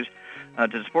tissues.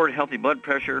 To support healthy blood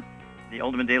pressure, the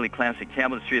Ultimate Daily Classic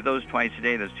tablets, 3 of those twice a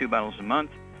day. That's 2 bottles a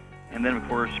month. And then, of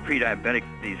course, pre-diabetic,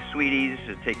 these Sweeties,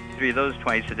 take 3 of those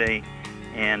twice a day.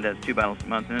 And that's 2 bottles a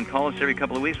month. And then call us every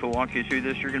couple of weeks. We'll walk you through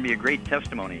this. You're going to be a great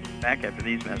testimony. Back after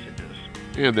these messages.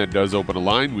 And that does open a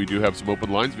line. We do have some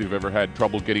open lines. If you've ever had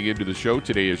trouble getting into the show,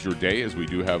 today is your day, as we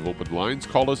do have open lines.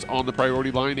 Call us on the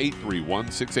priority line,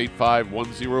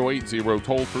 831-685-1080,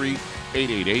 toll free,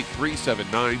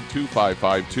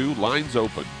 888-379-2552. Lines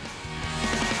open.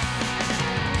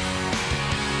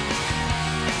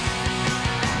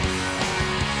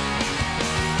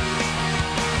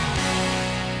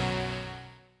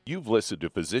 You've listened to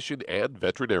physician and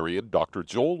veterinarian Dr.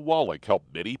 Joel Wallach help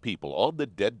many people on the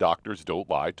Dead Doctors Don't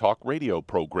Lie talk radio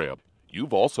program.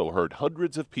 You've also heard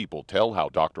hundreds of people tell how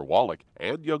Dr. Wallach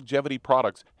and Youngevity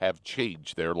products have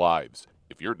changed their lives.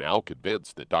 If you're now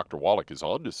convinced that Dr. Wallach is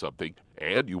onto something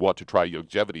and you want to try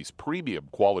Youngevity's premium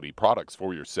quality products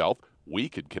for yourself, we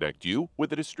can connect you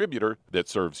with a distributor that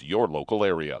serves your local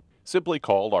area. Simply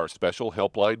call our special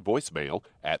helpline voicemail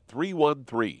at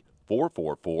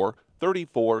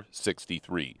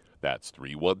 313-444-3463. That's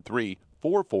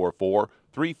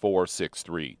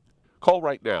 313-444-3463. Call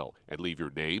right now and leave your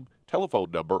name,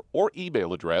 telephone number, or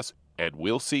email address, and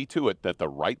we'll see to it that the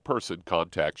right person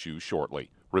contacts you shortly.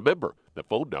 Remember, the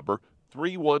phone number,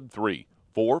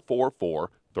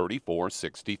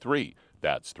 313-444-3463.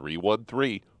 That's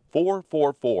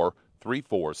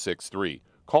 313-444-3463.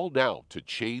 Call now to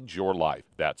change your life.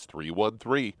 That's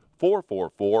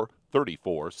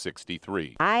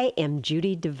 313-444-3463. I am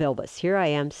Judy DeVilbus. Here I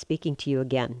am speaking to you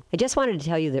again. I just wanted to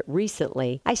tell you that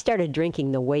recently I started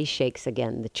drinking the Whey Shakes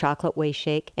again, the chocolate Whey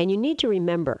Shake. And you need to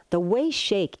remember, the Whey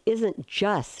Shake isn't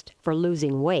just for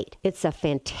losing weight. It's a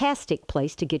fantastic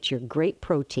place to get your great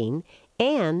protein.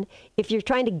 And if you're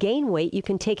trying to gain weight, you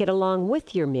can take it along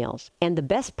with your meals. And the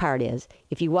best part is,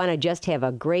 if you want to just have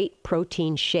a great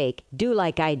protein shake, do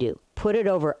like I do. Put it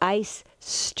over ice,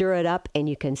 stir it up, and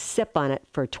you can sip on it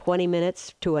for 20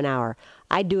 minutes to an hour.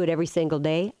 I do it every single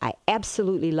day. I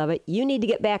absolutely love it. You need to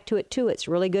get back to it too. It's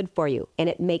really good for you. And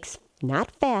it makes not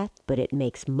fat, but it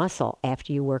makes muscle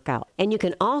after you work out. And you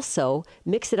can also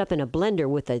mix it up in a blender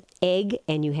with an egg,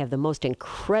 and you have the most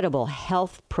incredible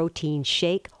health protein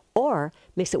shake. Or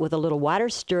mix it with a little water,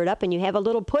 stir it up, and you have a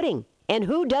little pudding. And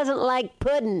who doesn't like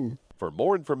pudding? For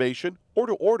more information or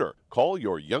to order, call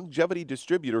your Youngevity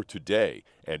distributor today.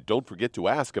 And don't forget to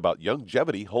ask about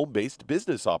Youngevity home-based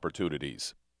business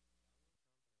opportunities.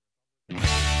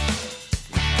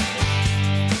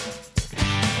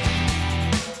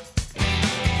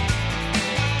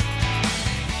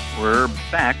 We're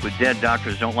back with Dead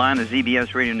Doctors Don't Lie on the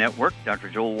ZBS Radio Network. Dr.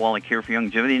 Joel Wallach here for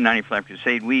Youngevity, 95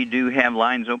 Crusade. We do have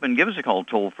lines open. Give us a call,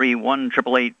 toll-free,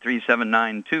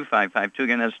 1-888-379-2552.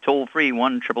 Again, that's toll-free,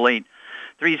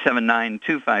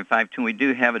 1-888-379-2552. We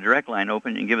do have a direct line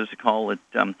open. You can give us a call at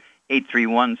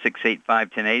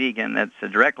 831-685-1080. Again, that's a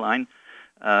direct line,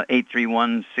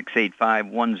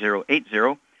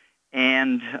 831-685-1080.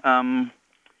 And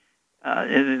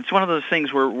it's one of those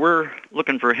things where we're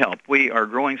looking for help. We are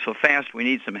growing so fast, we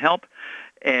need some help,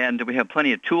 and we have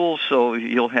plenty of tools, so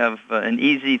you'll have an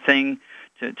easy thing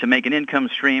to make an income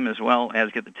stream as well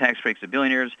as get the tax breaks of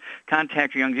billionaires.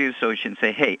 Contact your Young Jews Association and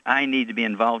say, hey, I need to be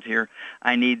involved here.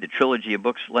 I need the trilogy of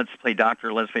books, Let's Play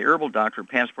Doctor, Let's Play Herbal Doctor,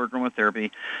 Passport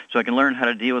Aromatherapy, so I can learn how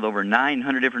to deal with over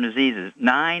 900 different diseases.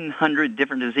 900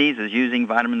 different diseases using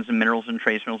vitamins and minerals and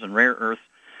trace minerals and rare earths,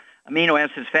 amino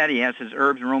acids, fatty acids,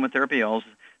 herbs, and aromatherapy oils.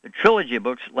 The trilogy of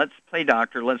books, Let's Play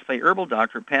Doctor, Let's Play Herbal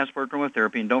Doctor, Passport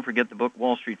Aromatherapy, and don't forget the book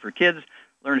Wall Street for Kids.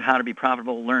 Learn how to be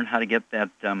profitable, learn how to get that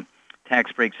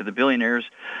tax breaks of the billionaires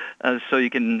so you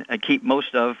can keep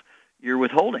most of your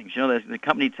withholdings. You know, the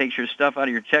company takes your stuff out of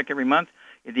your check every month.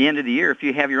 At the end of the year, if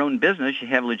you have your own business, you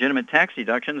have legitimate tax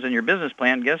deductions in your business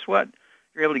plan, guess what?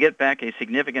 You're able to get back a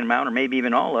significant amount or maybe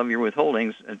even all of your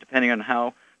withholdings depending on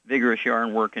how vigorous you are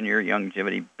in work in your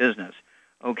longevity business.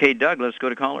 Okay, Doug, let's go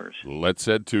to callers. Let's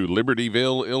head to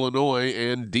Libertyville, Illinois,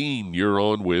 and Dean, you're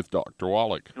on with Dr.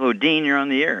 Wallach. Hello, Dean, you're on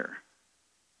the air.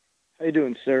 How you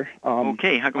doing, sir?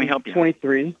 Okay, how can we help you?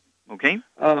 23. Okay.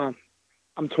 I'm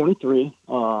 23.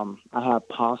 I have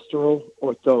postural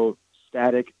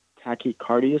orthostatic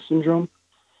tachycardia syndrome.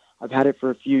 I've had it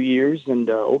for a few years, and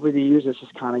over the years, it's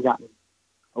just kind of gotten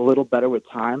a little better with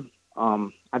time.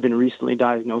 I've been recently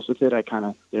diagnosed with it. I kind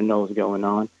of didn't know what was going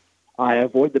on. I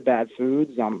avoid the bad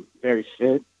foods. I'm very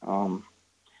fit. So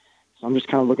I'm just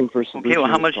kind of looking for some. Okay, well,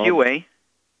 how much do you weigh?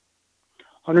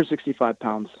 165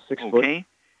 pounds, 6 foot. Okay.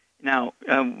 Now,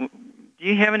 do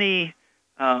you have any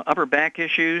upper back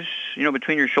issues, you know,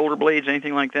 between your shoulder blades,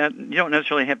 anything like that? You don't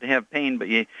necessarily have to have pain, but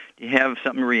you have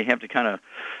something where you have to kind of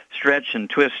stretch and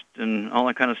twist and all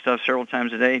that kind of stuff several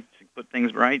times a day to put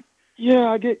things right? Yeah,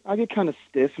 I get kind of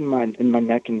stiff in my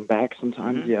neck and back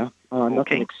sometimes. Yeah,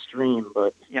 nothing extreme,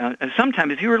 but yeah.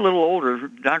 Sometimes, if you were a little older,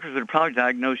 doctors would probably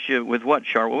diagnose you with what,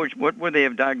 Char? What would they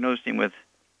have diagnosed him with?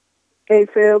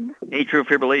 AFib. Atrial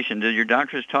fibrillation. Did your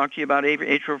doctors talk to you about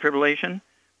atrial fibrillation?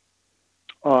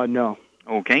 No.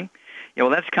 Okay. Yeah, well,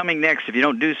 that's coming next if you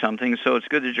don't do something. So it's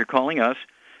good that you're calling us.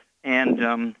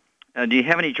 And do you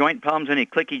have any joint problems? Any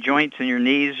clicky joints in your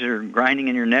knees or grinding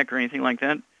in your neck or anything like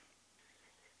that?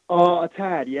 A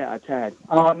tad, yeah, a tad.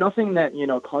 Nothing that,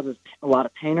 causes a lot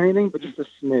of pain or anything, but just a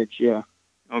smidge, yeah.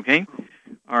 Okay.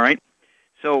 All right.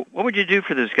 So what would you do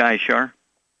for this guy, Shar?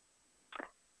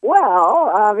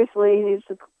 Well, obviously he needs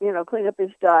to, clean up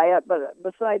his diet, but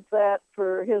besides that,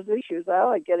 for his issues, I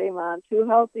would get him on 2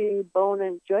 healthy bone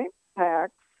and joint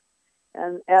packs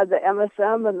and add the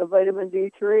MSM and the vitamin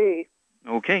D3.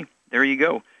 Okay, there you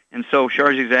go. And so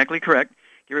Char's exactly correct.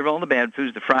 Get rid of all the bad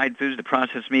foods, the fried foods, the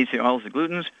processed meats, the oils, the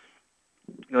glutens.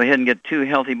 Go ahead and get 2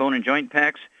 healthy bone and joint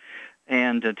packs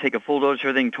and take a full dose of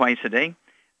everything twice a day.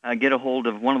 Get a hold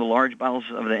of one of the large bottles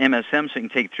of the MSM so you can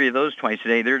take 3 of those twice a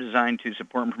day. They're designed to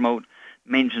support and promote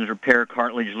maintenance, repair,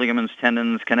 cartilage, ligaments,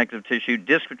 tendons, connective tissue,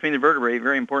 disc between the vertebrae,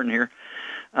 very important here.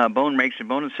 Bone makes the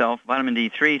bone itself. Vitamin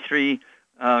D3, 3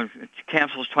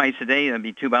 capsules twice a day. That'd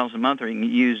be 2 bottles a month, or you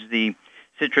can use the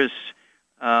citrus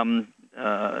vitamin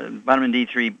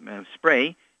D3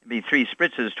 spray. It'd be 3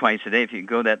 spritzes twice a day if you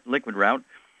go that liquid route.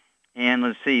 And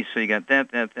let's see, so you got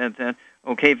that.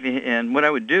 Okay, and what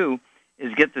I would do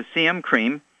is get the CM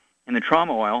cream and the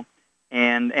trauma oil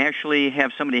and actually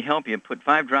have somebody help you. Put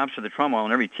 5 drops of the trauma oil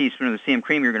in every teaspoon of the CM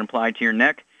cream you're going to apply to your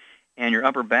neck and your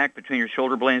upper back between your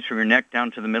shoulder blades from your neck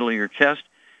down to the middle of your chest,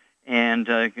 and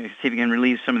see if you can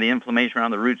relieve some of the inflammation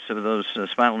around the roots of those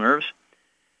spinal nerves.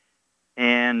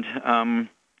 And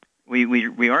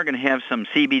we are going to have some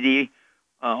CBD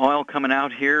oil coming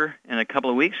out here in a couple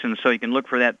of weeks, and so you can look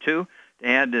for that too to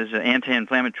add as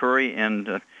anti-inflammatory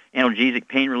and analgesic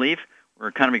pain relief.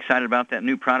 We're kind of excited about that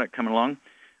new product coming along.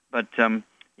 But,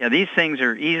 these things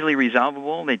are easily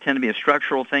resolvable. They tend to be a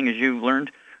structural thing, as you've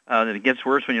learned, that it gets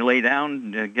worse when you lay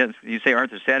down. You say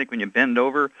orthostatic when you bend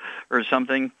over or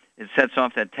something. It sets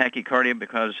off that tachycardia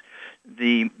because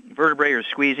the vertebrae are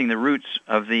squeezing the roots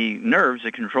of the nerves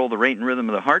that control the rate and rhythm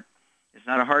of the heart. It's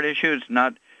not a heart issue. It's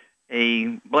not a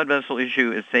blood vessel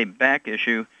issue. It's a back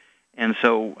issue. And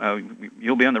so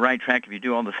you'll be on the right track if you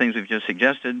do all the things we've just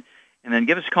suggested. And then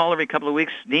give us a call every couple of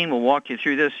weeks. Dean will walk you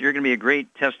through this. You're going to be a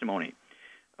great testimony.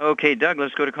 Okay, Doug,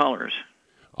 let's go to callers.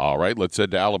 All right, let's head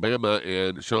to Alabama.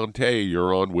 And Shantae,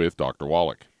 you're on with Dr.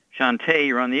 Wallach. Shantae,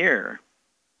 you're on the air.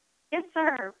 Yes,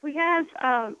 sir. We have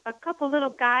a couple little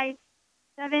guys,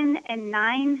 7 and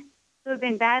 9, who have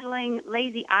been battling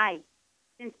lazy eye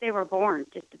since they were born,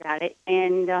 just about it.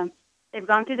 And they've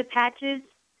gone through the patches,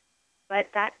 but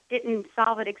that didn't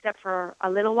solve it except for a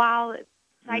little while.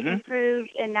 Sight improved,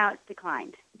 and now it's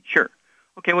declined. Sure.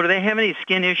 Okay, well, do they have any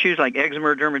skin issues like eczema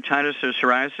or dermatitis or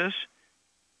psoriasis?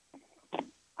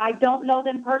 I don't know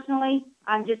them personally.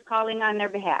 I'm just calling on their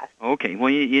behalf. Okay,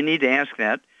 well, you need to ask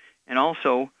that. And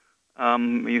also,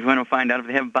 You want to find out if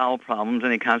they have bowel problems,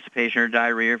 any constipation or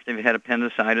diarrhea, if they've had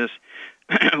appendicitis.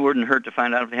 It wouldn't hurt to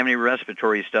find out if they have any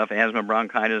respiratory stuff, asthma,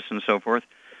 bronchitis, and so forth.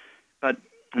 But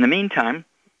in the meantime,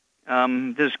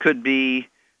 this could be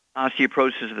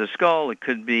osteoporosis of the skull. It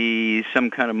could be some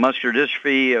kind of muscular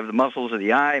dystrophy of the muscles of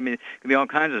the eye. I mean, it could be all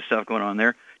kinds of stuff going on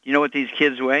there. Do you know what these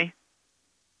kids weigh?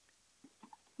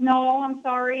 No, I'm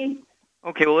sorry.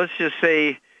 Okay, well, let's just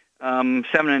say 7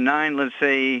 and 9, let's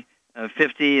say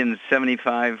 50 and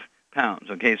 75 pounds,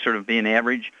 okay, sort of being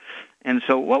average. And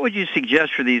so what would you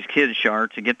suggest for these kids, Shar,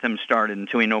 to get them started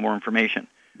until we know more information?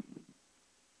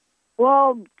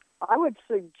 Well, I would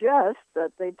suggest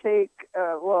that they take,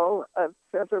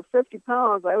 if they're 50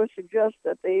 pounds, I would suggest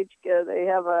that they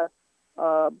have a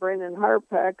brain and heart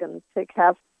pack and take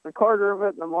a quarter of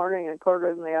it in the morning and a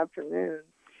quarter in the afternoon.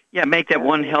 Yeah, make that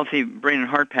one healthy brain and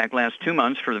heart pack last 2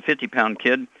 months for the 50-pound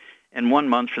kid and 1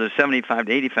 month for the 75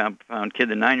 to 85-pound kid,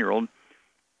 the 9-year-old.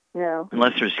 Yeah.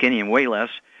 Unless they're skinny and weigh less.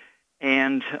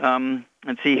 And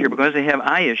let's see here, because they have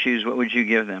eye issues, what would you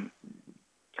give them?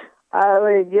 I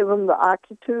would give them the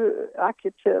Occutive.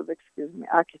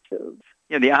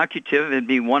 Yeah, the Occutive, it'd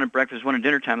be one at breakfast, one at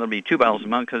dinner time. There'll be 2 bottles a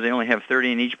month because they only have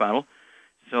 30 in each bottle.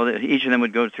 So that each of them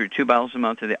would go through 2 bottles a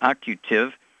month of the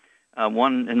Occutive,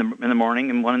 one in the morning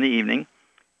and one in the evening.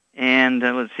 And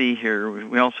let's see here,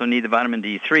 we also need the vitamin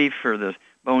D3 for the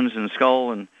bones and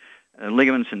skull and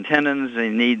ligaments and tendons. They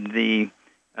need the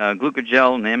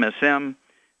glucogel and the MSM,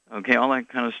 okay, all that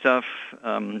kind of stuff.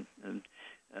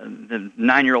 The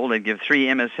 9-year-old, I'd give 3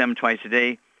 MSM twice a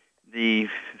day. The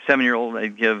 7-year-old,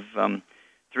 I'd give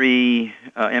 3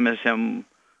 MSM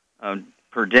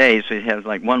per day, so he has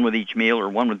like 1 with each meal or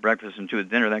 1 with breakfast and 2 with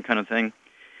dinner, that kind of thing.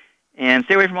 And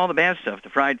stay away from all the bad stuff, the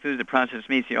fried foods, the processed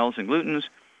meats, the oils and glutens.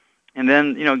 And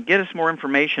then, get us more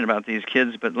information about these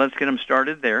kids, but let's get them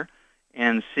started there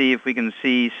and see if we can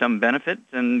see some benefit.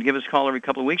 And give us a call every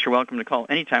couple of weeks. You're welcome to call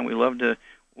anytime. We love to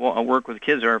work with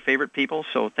kids. They're our favorite people,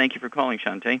 so thank you for calling,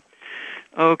 Shante.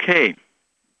 Okay.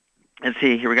 Let's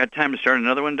see here. We got time to start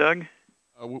another one, Doug?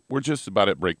 We're just about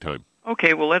at break time.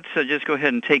 Okay, well, let's just go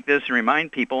ahead and take this and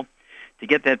remind people to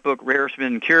get that book, Rare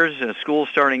Spin Cures. School's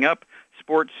starting up.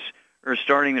 Sports are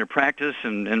starting their practice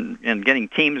and getting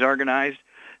teams organized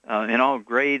in all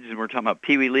grades. And we're talking about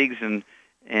Pee Wee leagues and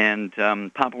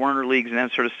Pop Warner leagues and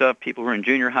that sort of stuff. People who are in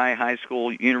junior high, high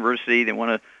school, university, they want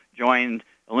to join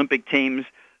Olympic teams.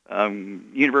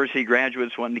 University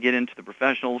graduates wanting to get into the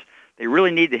professionals. They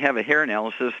really need to have a hair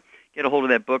analysis. Get a hold of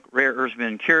that book, Rare Earths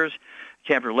Spin Cures.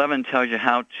 Chapter 11 tells you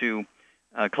how to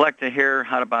collect the hair,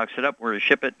 how to box it up, where to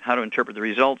ship it, how to interpret the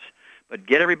results. But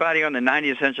get everybody on the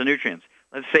 90 essential nutrients.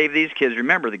 Let's save these kids.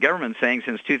 Remember, the government's saying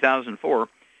since 2004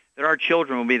 that our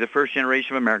children will be the first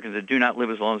generation of Americans that do not live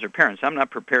as long as their parents. I'm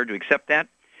not prepared to accept that.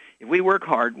 If we work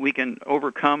hard, we can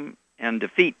overcome and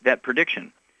defeat that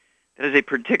prediction. That is a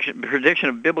prediction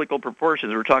of biblical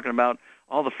proportions. We're talking about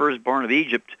all the firstborn of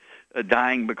Egypt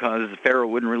dying because Pharaoh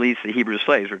wouldn't release the Hebrew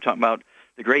slaves. We're talking about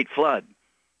the Great Flood,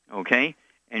 okay?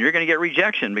 And you're going to get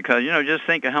rejection because, just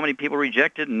think of how many people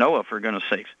rejected Noah, for goodness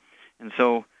sakes. And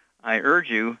so I urge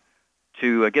you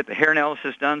to get the hair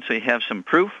analysis done so you have some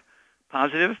proof,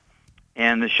 positive,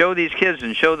 and to show these kids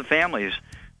and show the families,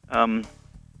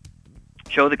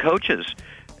 show the coaches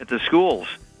at the schools,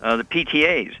 the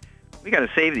PTAs. We got to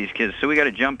save these kids, so we got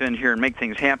to jump in here and make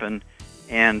things happen.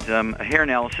 And a hair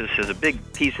analysis is a big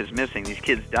piece that's missing. These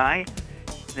kids die.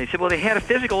 And they said, well, they had a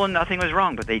physical and nothing was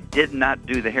wrong, but they did not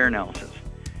do the hair analysis.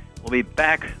 We'll be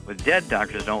back with Dead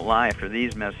Doctors Don't Lie after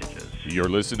these messages. You're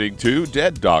listening to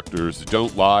Dead Doctors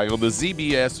Don't Lie on the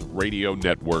ZBS Radio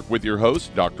Network with your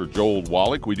host, Dr. Joel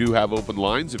Wallach. We do have open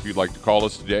lines if you'd like to call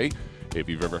us today. If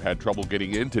you've ever had trouble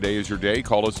getting in, today is your day.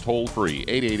 Call us toll-free,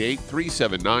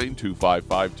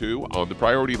 888-379-2552. On the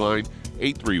priority line,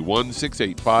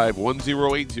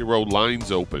 831-685-1080.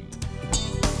 Lines open.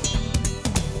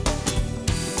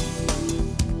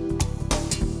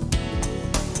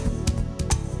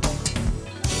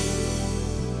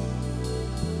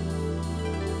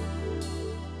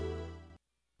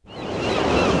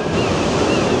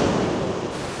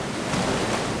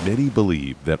 Many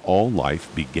believe that all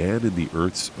life began in the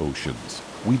Earth's oceans.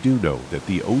 We do know that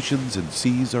the oceans and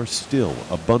seas are still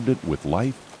abundant with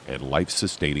life and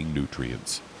life-sustaining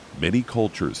nutrients. Many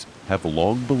cultures have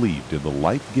long believed in the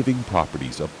life-giving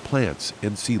properties of plants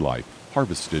and sea life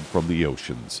harvested from the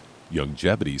oceans.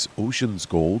 Youngevity's Ocean's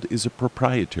Gold is a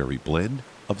proprietary blend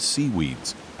of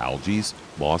seaweeds, algae,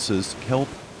 mosses, kelp,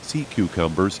 sea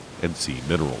cucumbers, and sea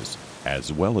minerals,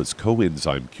 as well as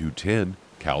coenzyme Q10,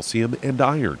 calcium, and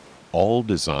iron, all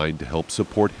designed to help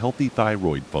support healthy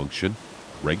thyroid function,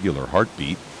 regular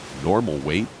heartbeat, normal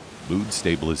weight, mood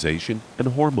stabilization, and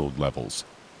hormone levels.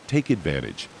 Take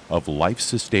advantage of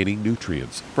life-sustaining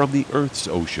nutrients from the Earth's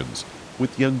oceans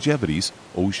with Youngevity's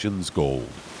Ocean's Gold.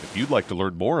 If you'd like to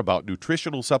learn more about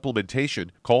nutritional supplementation,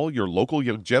 call your local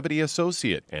Youngevity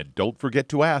associate, and don't forget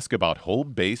to ask about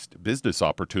home-based business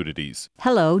opportunities.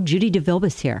 Hello, Judy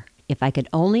DeVilbus here. If I could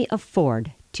only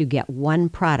afford to get one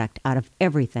product out of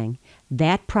everything,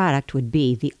 that product would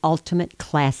be the Ultimate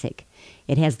Classic.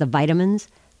 It has the vitamins,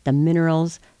 the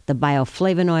minerals, the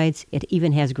bioflavonoids. It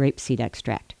even has grapeseed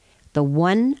extract. The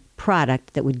one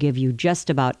product that would give you just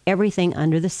about everything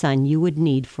under the sun you would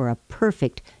need for a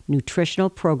perfect nutritional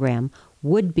program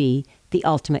would be the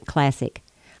Ultimate Classic.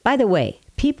 By the way,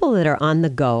 people that are on the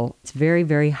go, it's very,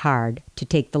 very hard to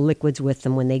take the liquids with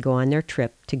them when they go on their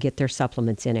trip to get their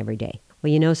supplements in every day.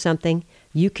 Well, you know something?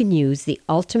 You can use the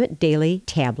Ultimate Daily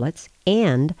tablets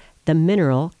and the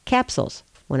mineral capsules.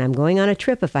 When I'm going on a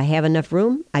trip, if I have enough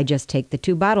room, I just take the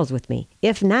 2 bottles with me.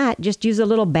 If not, just use a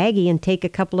little baggie and take a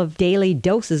couple of daily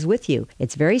doses with you.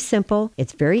 It's very simple.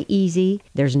 It's very easy.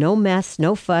 There's no mess,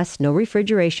 no fuss, no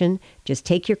refrigeration. Just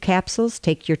take your capsules,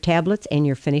 take your tablets, and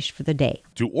you're finished for the day.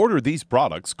 To order these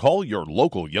products, call your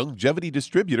local Youngevity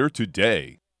distributor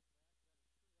today.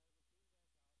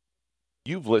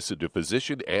 You've listened to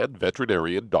physician and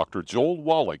veterinarian Dr. Joel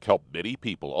Wallach help many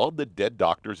people on the Dead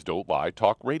Doctors Don't Lie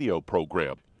talk radio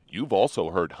program. You've also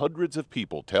heard hundreds of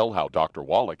people tell how Dr.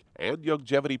 Wallach and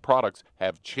Youngevity products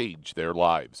have changed their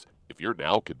lives. If you're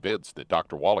now convinced that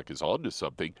Dr. Wallach is onto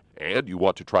something and you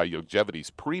want to try Youngevity's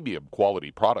premium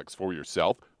quality products for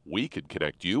yourself, we can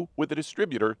connect you with a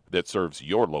distributor that serves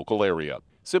your local area.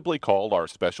 Simply call our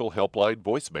special helpline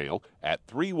voicemail at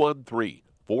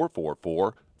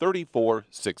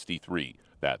 313-444-3463.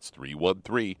 That's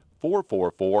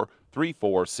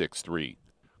 313-444-3463.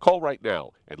 Call right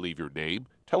now and leave your name,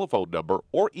 telephone number,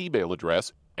 or email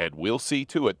address, and we'll see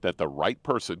to it that the right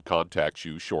person contacts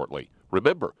you shortly.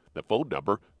 Remember, the phone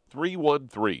number,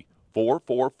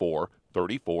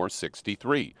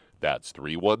 313-444-3463. That's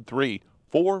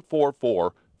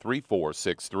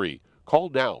 313-444-3463. Call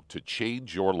now to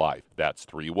change your life. That's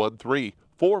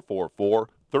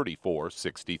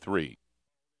 313-444-3463.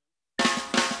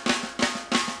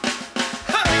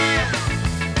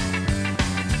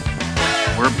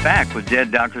 We're back with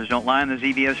Dead Doctors Don't Lie on the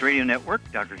ZBS Radio Network.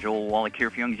 Dr. Joel Wallach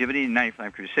here for Youngevity,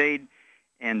 95 Crusade.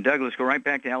 And Doug, let's go right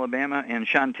back to Alabama. And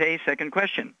Shantae, second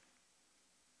question.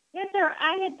 Yes, sir.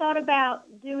 I had thought about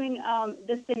doing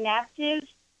the Synaptive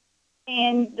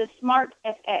and the Smart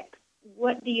FX.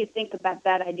 What do you think about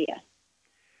that idea?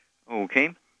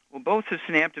 Okay. Well, both the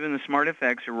Synaptive and the Smart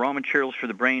FX are raw materials for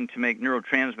the brain to make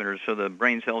neurotransmitters so the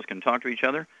brain cells can talk to each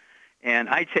other. And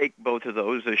I take both of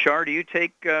those. Shar, do you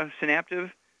take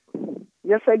Synaptive?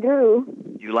 Yes, I do.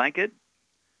 You like it?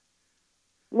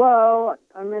 Well,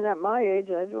 I mean, at my age,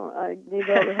 I need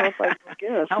all the help I can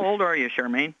get. How old are you,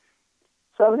 Charmaine?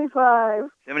 75.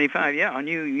 75, yeah. And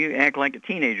you act like a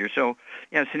teenager. So,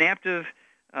 yeah, Synaptive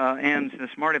and the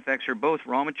Smart FX are both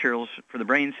raw materials for the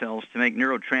brain cells to make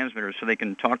neurotransmitters so they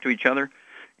can talk to each other.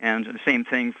 And the same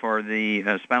thing for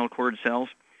the spinal cord cells.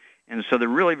 And so they're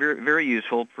really very, very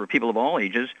useful for people of all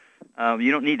ages.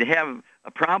 You don't need to have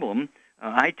a problem.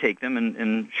 I take them,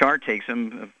 and Char takes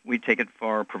them. We take it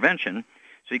for prevention.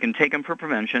 So you can take them for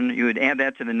prevention. You would add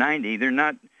that to the 90. They're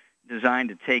not designed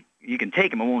to take. You can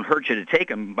take them. It won't hurt you to take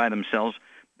them by themselves,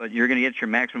 but you're going to get your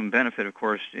maximum benefit, of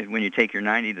course, when you take your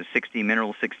 90, the 60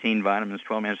 minerals, 16 vitamins,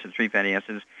 12 acids, 3 fatty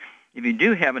acids. If you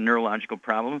do have a neurological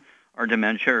problem, or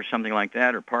dementia or something like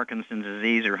that, or Parkinson's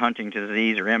disease or Huntington's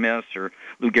disease or MS or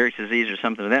Lou Gehrig's disease or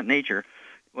something of that nature,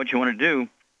 what you want to do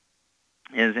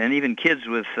is, and even kids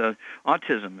with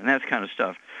autism and that kind of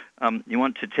stuff, you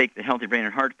want to take the Healthy Brain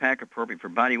and Heart Pack, appropriate for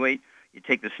body weight. You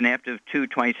take the Synaptive 2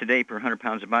 twice a day per 100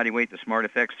 pounds of body weight, the Smart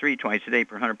FX 3 twice a day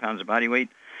per 100 pounds of body weight.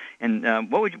 And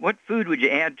what food would you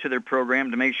add to their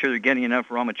program to make sure they're getting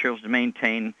enough raw materials to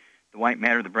maintain the white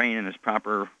matter of the brain in its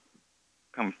proper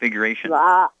configuration?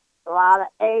 A lot of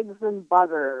eggs and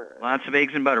butter. Lots of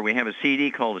eggs and butter. We have a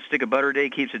CD called A Stick of Butter a Day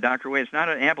Keeps the Doctor Away. It's not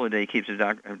an apple a day keeps the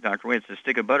doctor away. It's A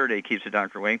Stick of Butter a Day Keeps the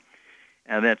Doctor Away.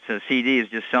 That CD is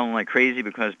just selling like crazy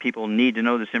because people need to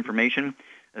know this information.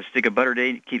 A Stick of Butter a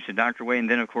Day keeps the doctor away. And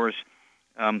then, of course,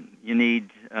 you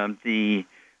need the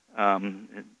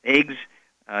eggs.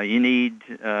 You need,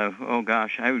 I would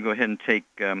go ahead and take,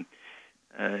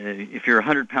 if you're a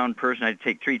 100-pound person, I'd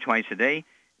take 3 twice a day.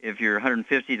 If you're a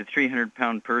 150 to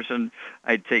 300-pound person,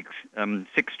 I'd take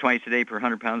 6 twice a day per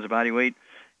 100 pounds of body weight.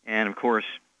 And, of course,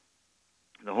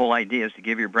 the whole idea is to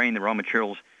give your brain the raw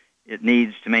materials it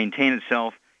needs to maintain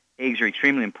itself. Eggs are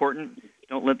extremely important.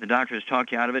 Don't let the doctors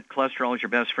talk you out of it. Cholesterol is your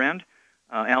best friend.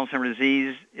 Alzheimer's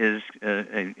disease is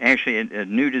actually a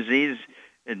new disease.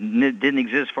 It didn't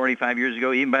exist 45 years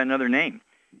ago, even by another name.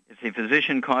 It's a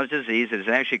physician-caused disease that is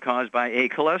actually caused by a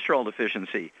cholesterol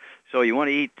deficiency. So you want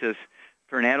to eat,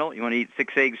 for an adult, you want to eat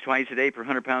 6 eggs twice a day per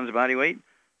 100 pounds of body weight.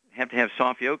 You have to have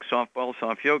soft yolks, soft boiled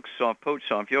soft yolks, soft poached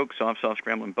soft yolks, soft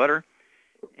scrambled butter.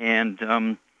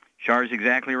 And Char's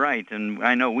exactly right. And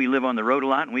I know we live on the road a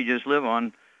lot, and we just live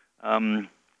on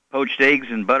poached eggs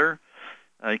and butter.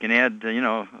 You can add,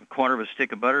 a quarter of a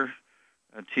stick of butter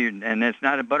and it's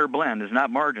not a butter blend. It's not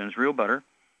margarine. It's real butter.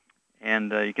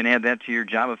 And you can add that to your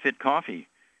Java Fit coffee.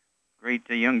 Great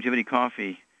Youngevity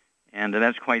coffee. And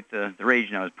that's quite the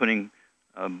rage now, is putting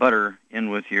butter in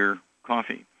with your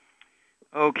coffee.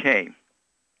 Okay.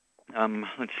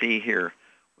 Let's see here.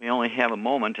 We only have a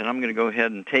moment, and I'm going to go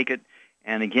ahead and take it.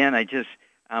 And again,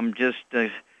 I'm just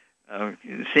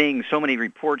seeing so many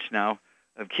reports now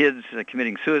of kids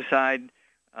committing suicide.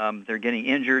 They're getting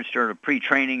injured, started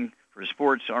pre-training for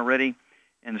sports already.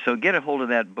 And so get a hold of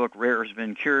that book, Rare Earths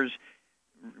and Cures.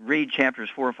 Read chapters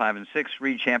 4, 5, and 6.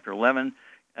 Read chapter 11.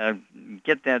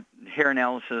 Get that hair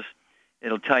analysis.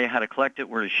 It'll tell you how to collect it,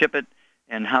 where to ship it,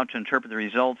 and how to interpret the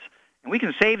results. And we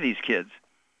can save these kids.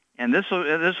 And this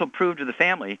will prove to the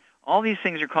family, all these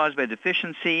things are caused by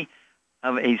deficiency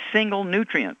of a single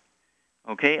nutrient.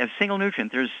 Okay, a single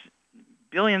nutrient. There's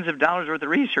billions of dollars worth of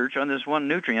research on this one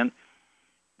nutrient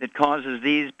that causes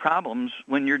these problems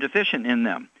when you're deficient in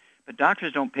them. But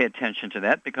doctors don't pay attention to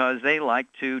that because they like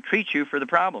to treat you for the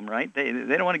problem, right? They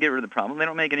don't want to get rid of the problem. They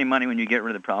don't make any money when you get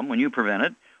rid of the problem, when you prevent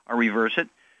it or reverse it.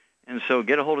 And so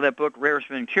get a hold of that book, Rare Earths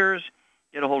and Cures.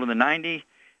 Get a hold of the 90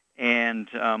 and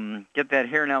get that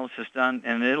hair analysis done,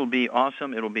 and it'll be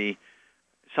awesome. It'll be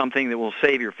something that will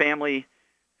save your family,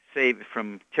 save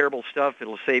from terrible stuff.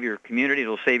 It'll save your community.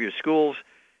 It'll save your schools,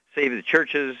 save the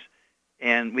churches,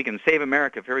 and we can save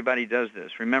America if everybody does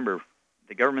this. Remember,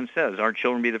 the government says our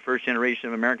children be the first generation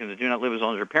of Americans that do not live as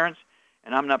long as their parents,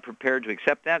 and I'm not prepared to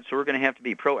accept that, so we're going to have to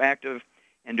be proactive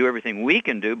and do everything we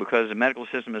can do because the medical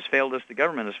system has failed us, the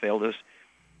government has failed us,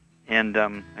 and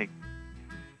I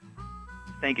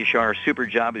thank you, Char. Super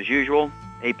job as usual.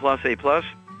 A+, A+.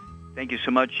 Thank you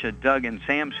so much, Doug and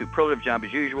Sam. Superlative job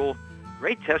as usual.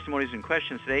 Great testimonies and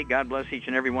questions today. God bless each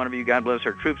and every one of you. God bless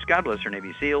our troops. God bless our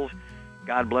Navy SEALs.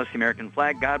 God bless the American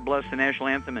flag. God bless the national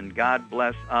anthem. And God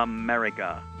bless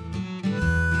America.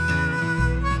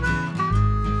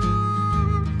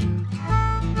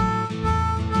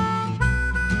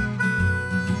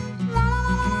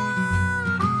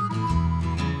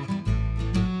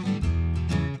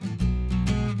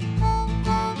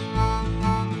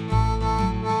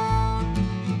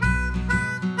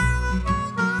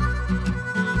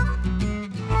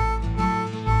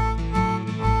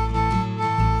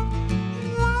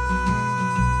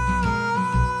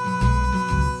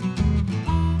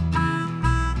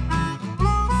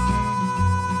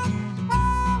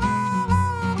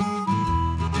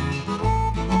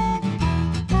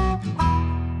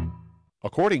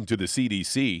 According to the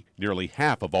CDC, nearly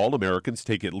half of all Americans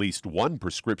take at least one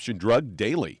prescription drug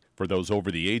daily. For those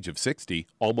over the age of 60,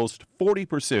 almost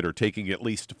 40% are taking at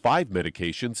least 5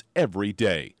 medications every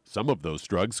day. Some of those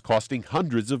drugs costing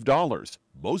hundreds of dollars.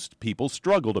 Most people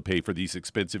struggle to pay for these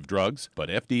expensive drugs, but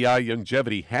FDI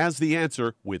Youngevity has the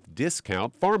answer with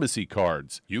discount pharmacy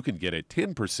cards. You can get a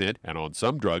 10% and on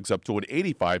some drugs up to an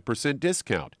 85%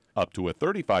 discount. Up to a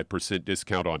 35%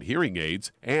 discount on hearing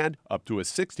aids, and up to a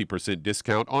 60%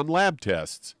 discount on lab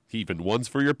tests, even ones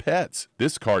for your pets.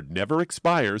 This card never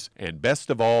expires, and best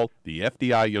of all, the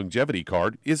FDI Youngevity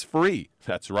card is free.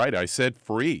 That's right, I said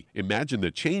free. Imagine the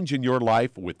change in your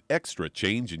life with extra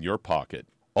change in your pocket.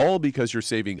 All because you're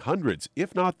saving hundreds,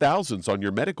 if not thousands, on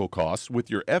your medical costs with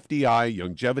your FDI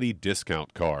Youngevity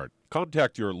discount card.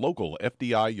 Contact your local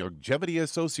FDI Youngevity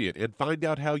associate and find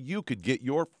out how you could get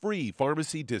your free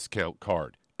pharmacy discount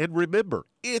card. And remember,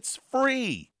 it's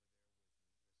free!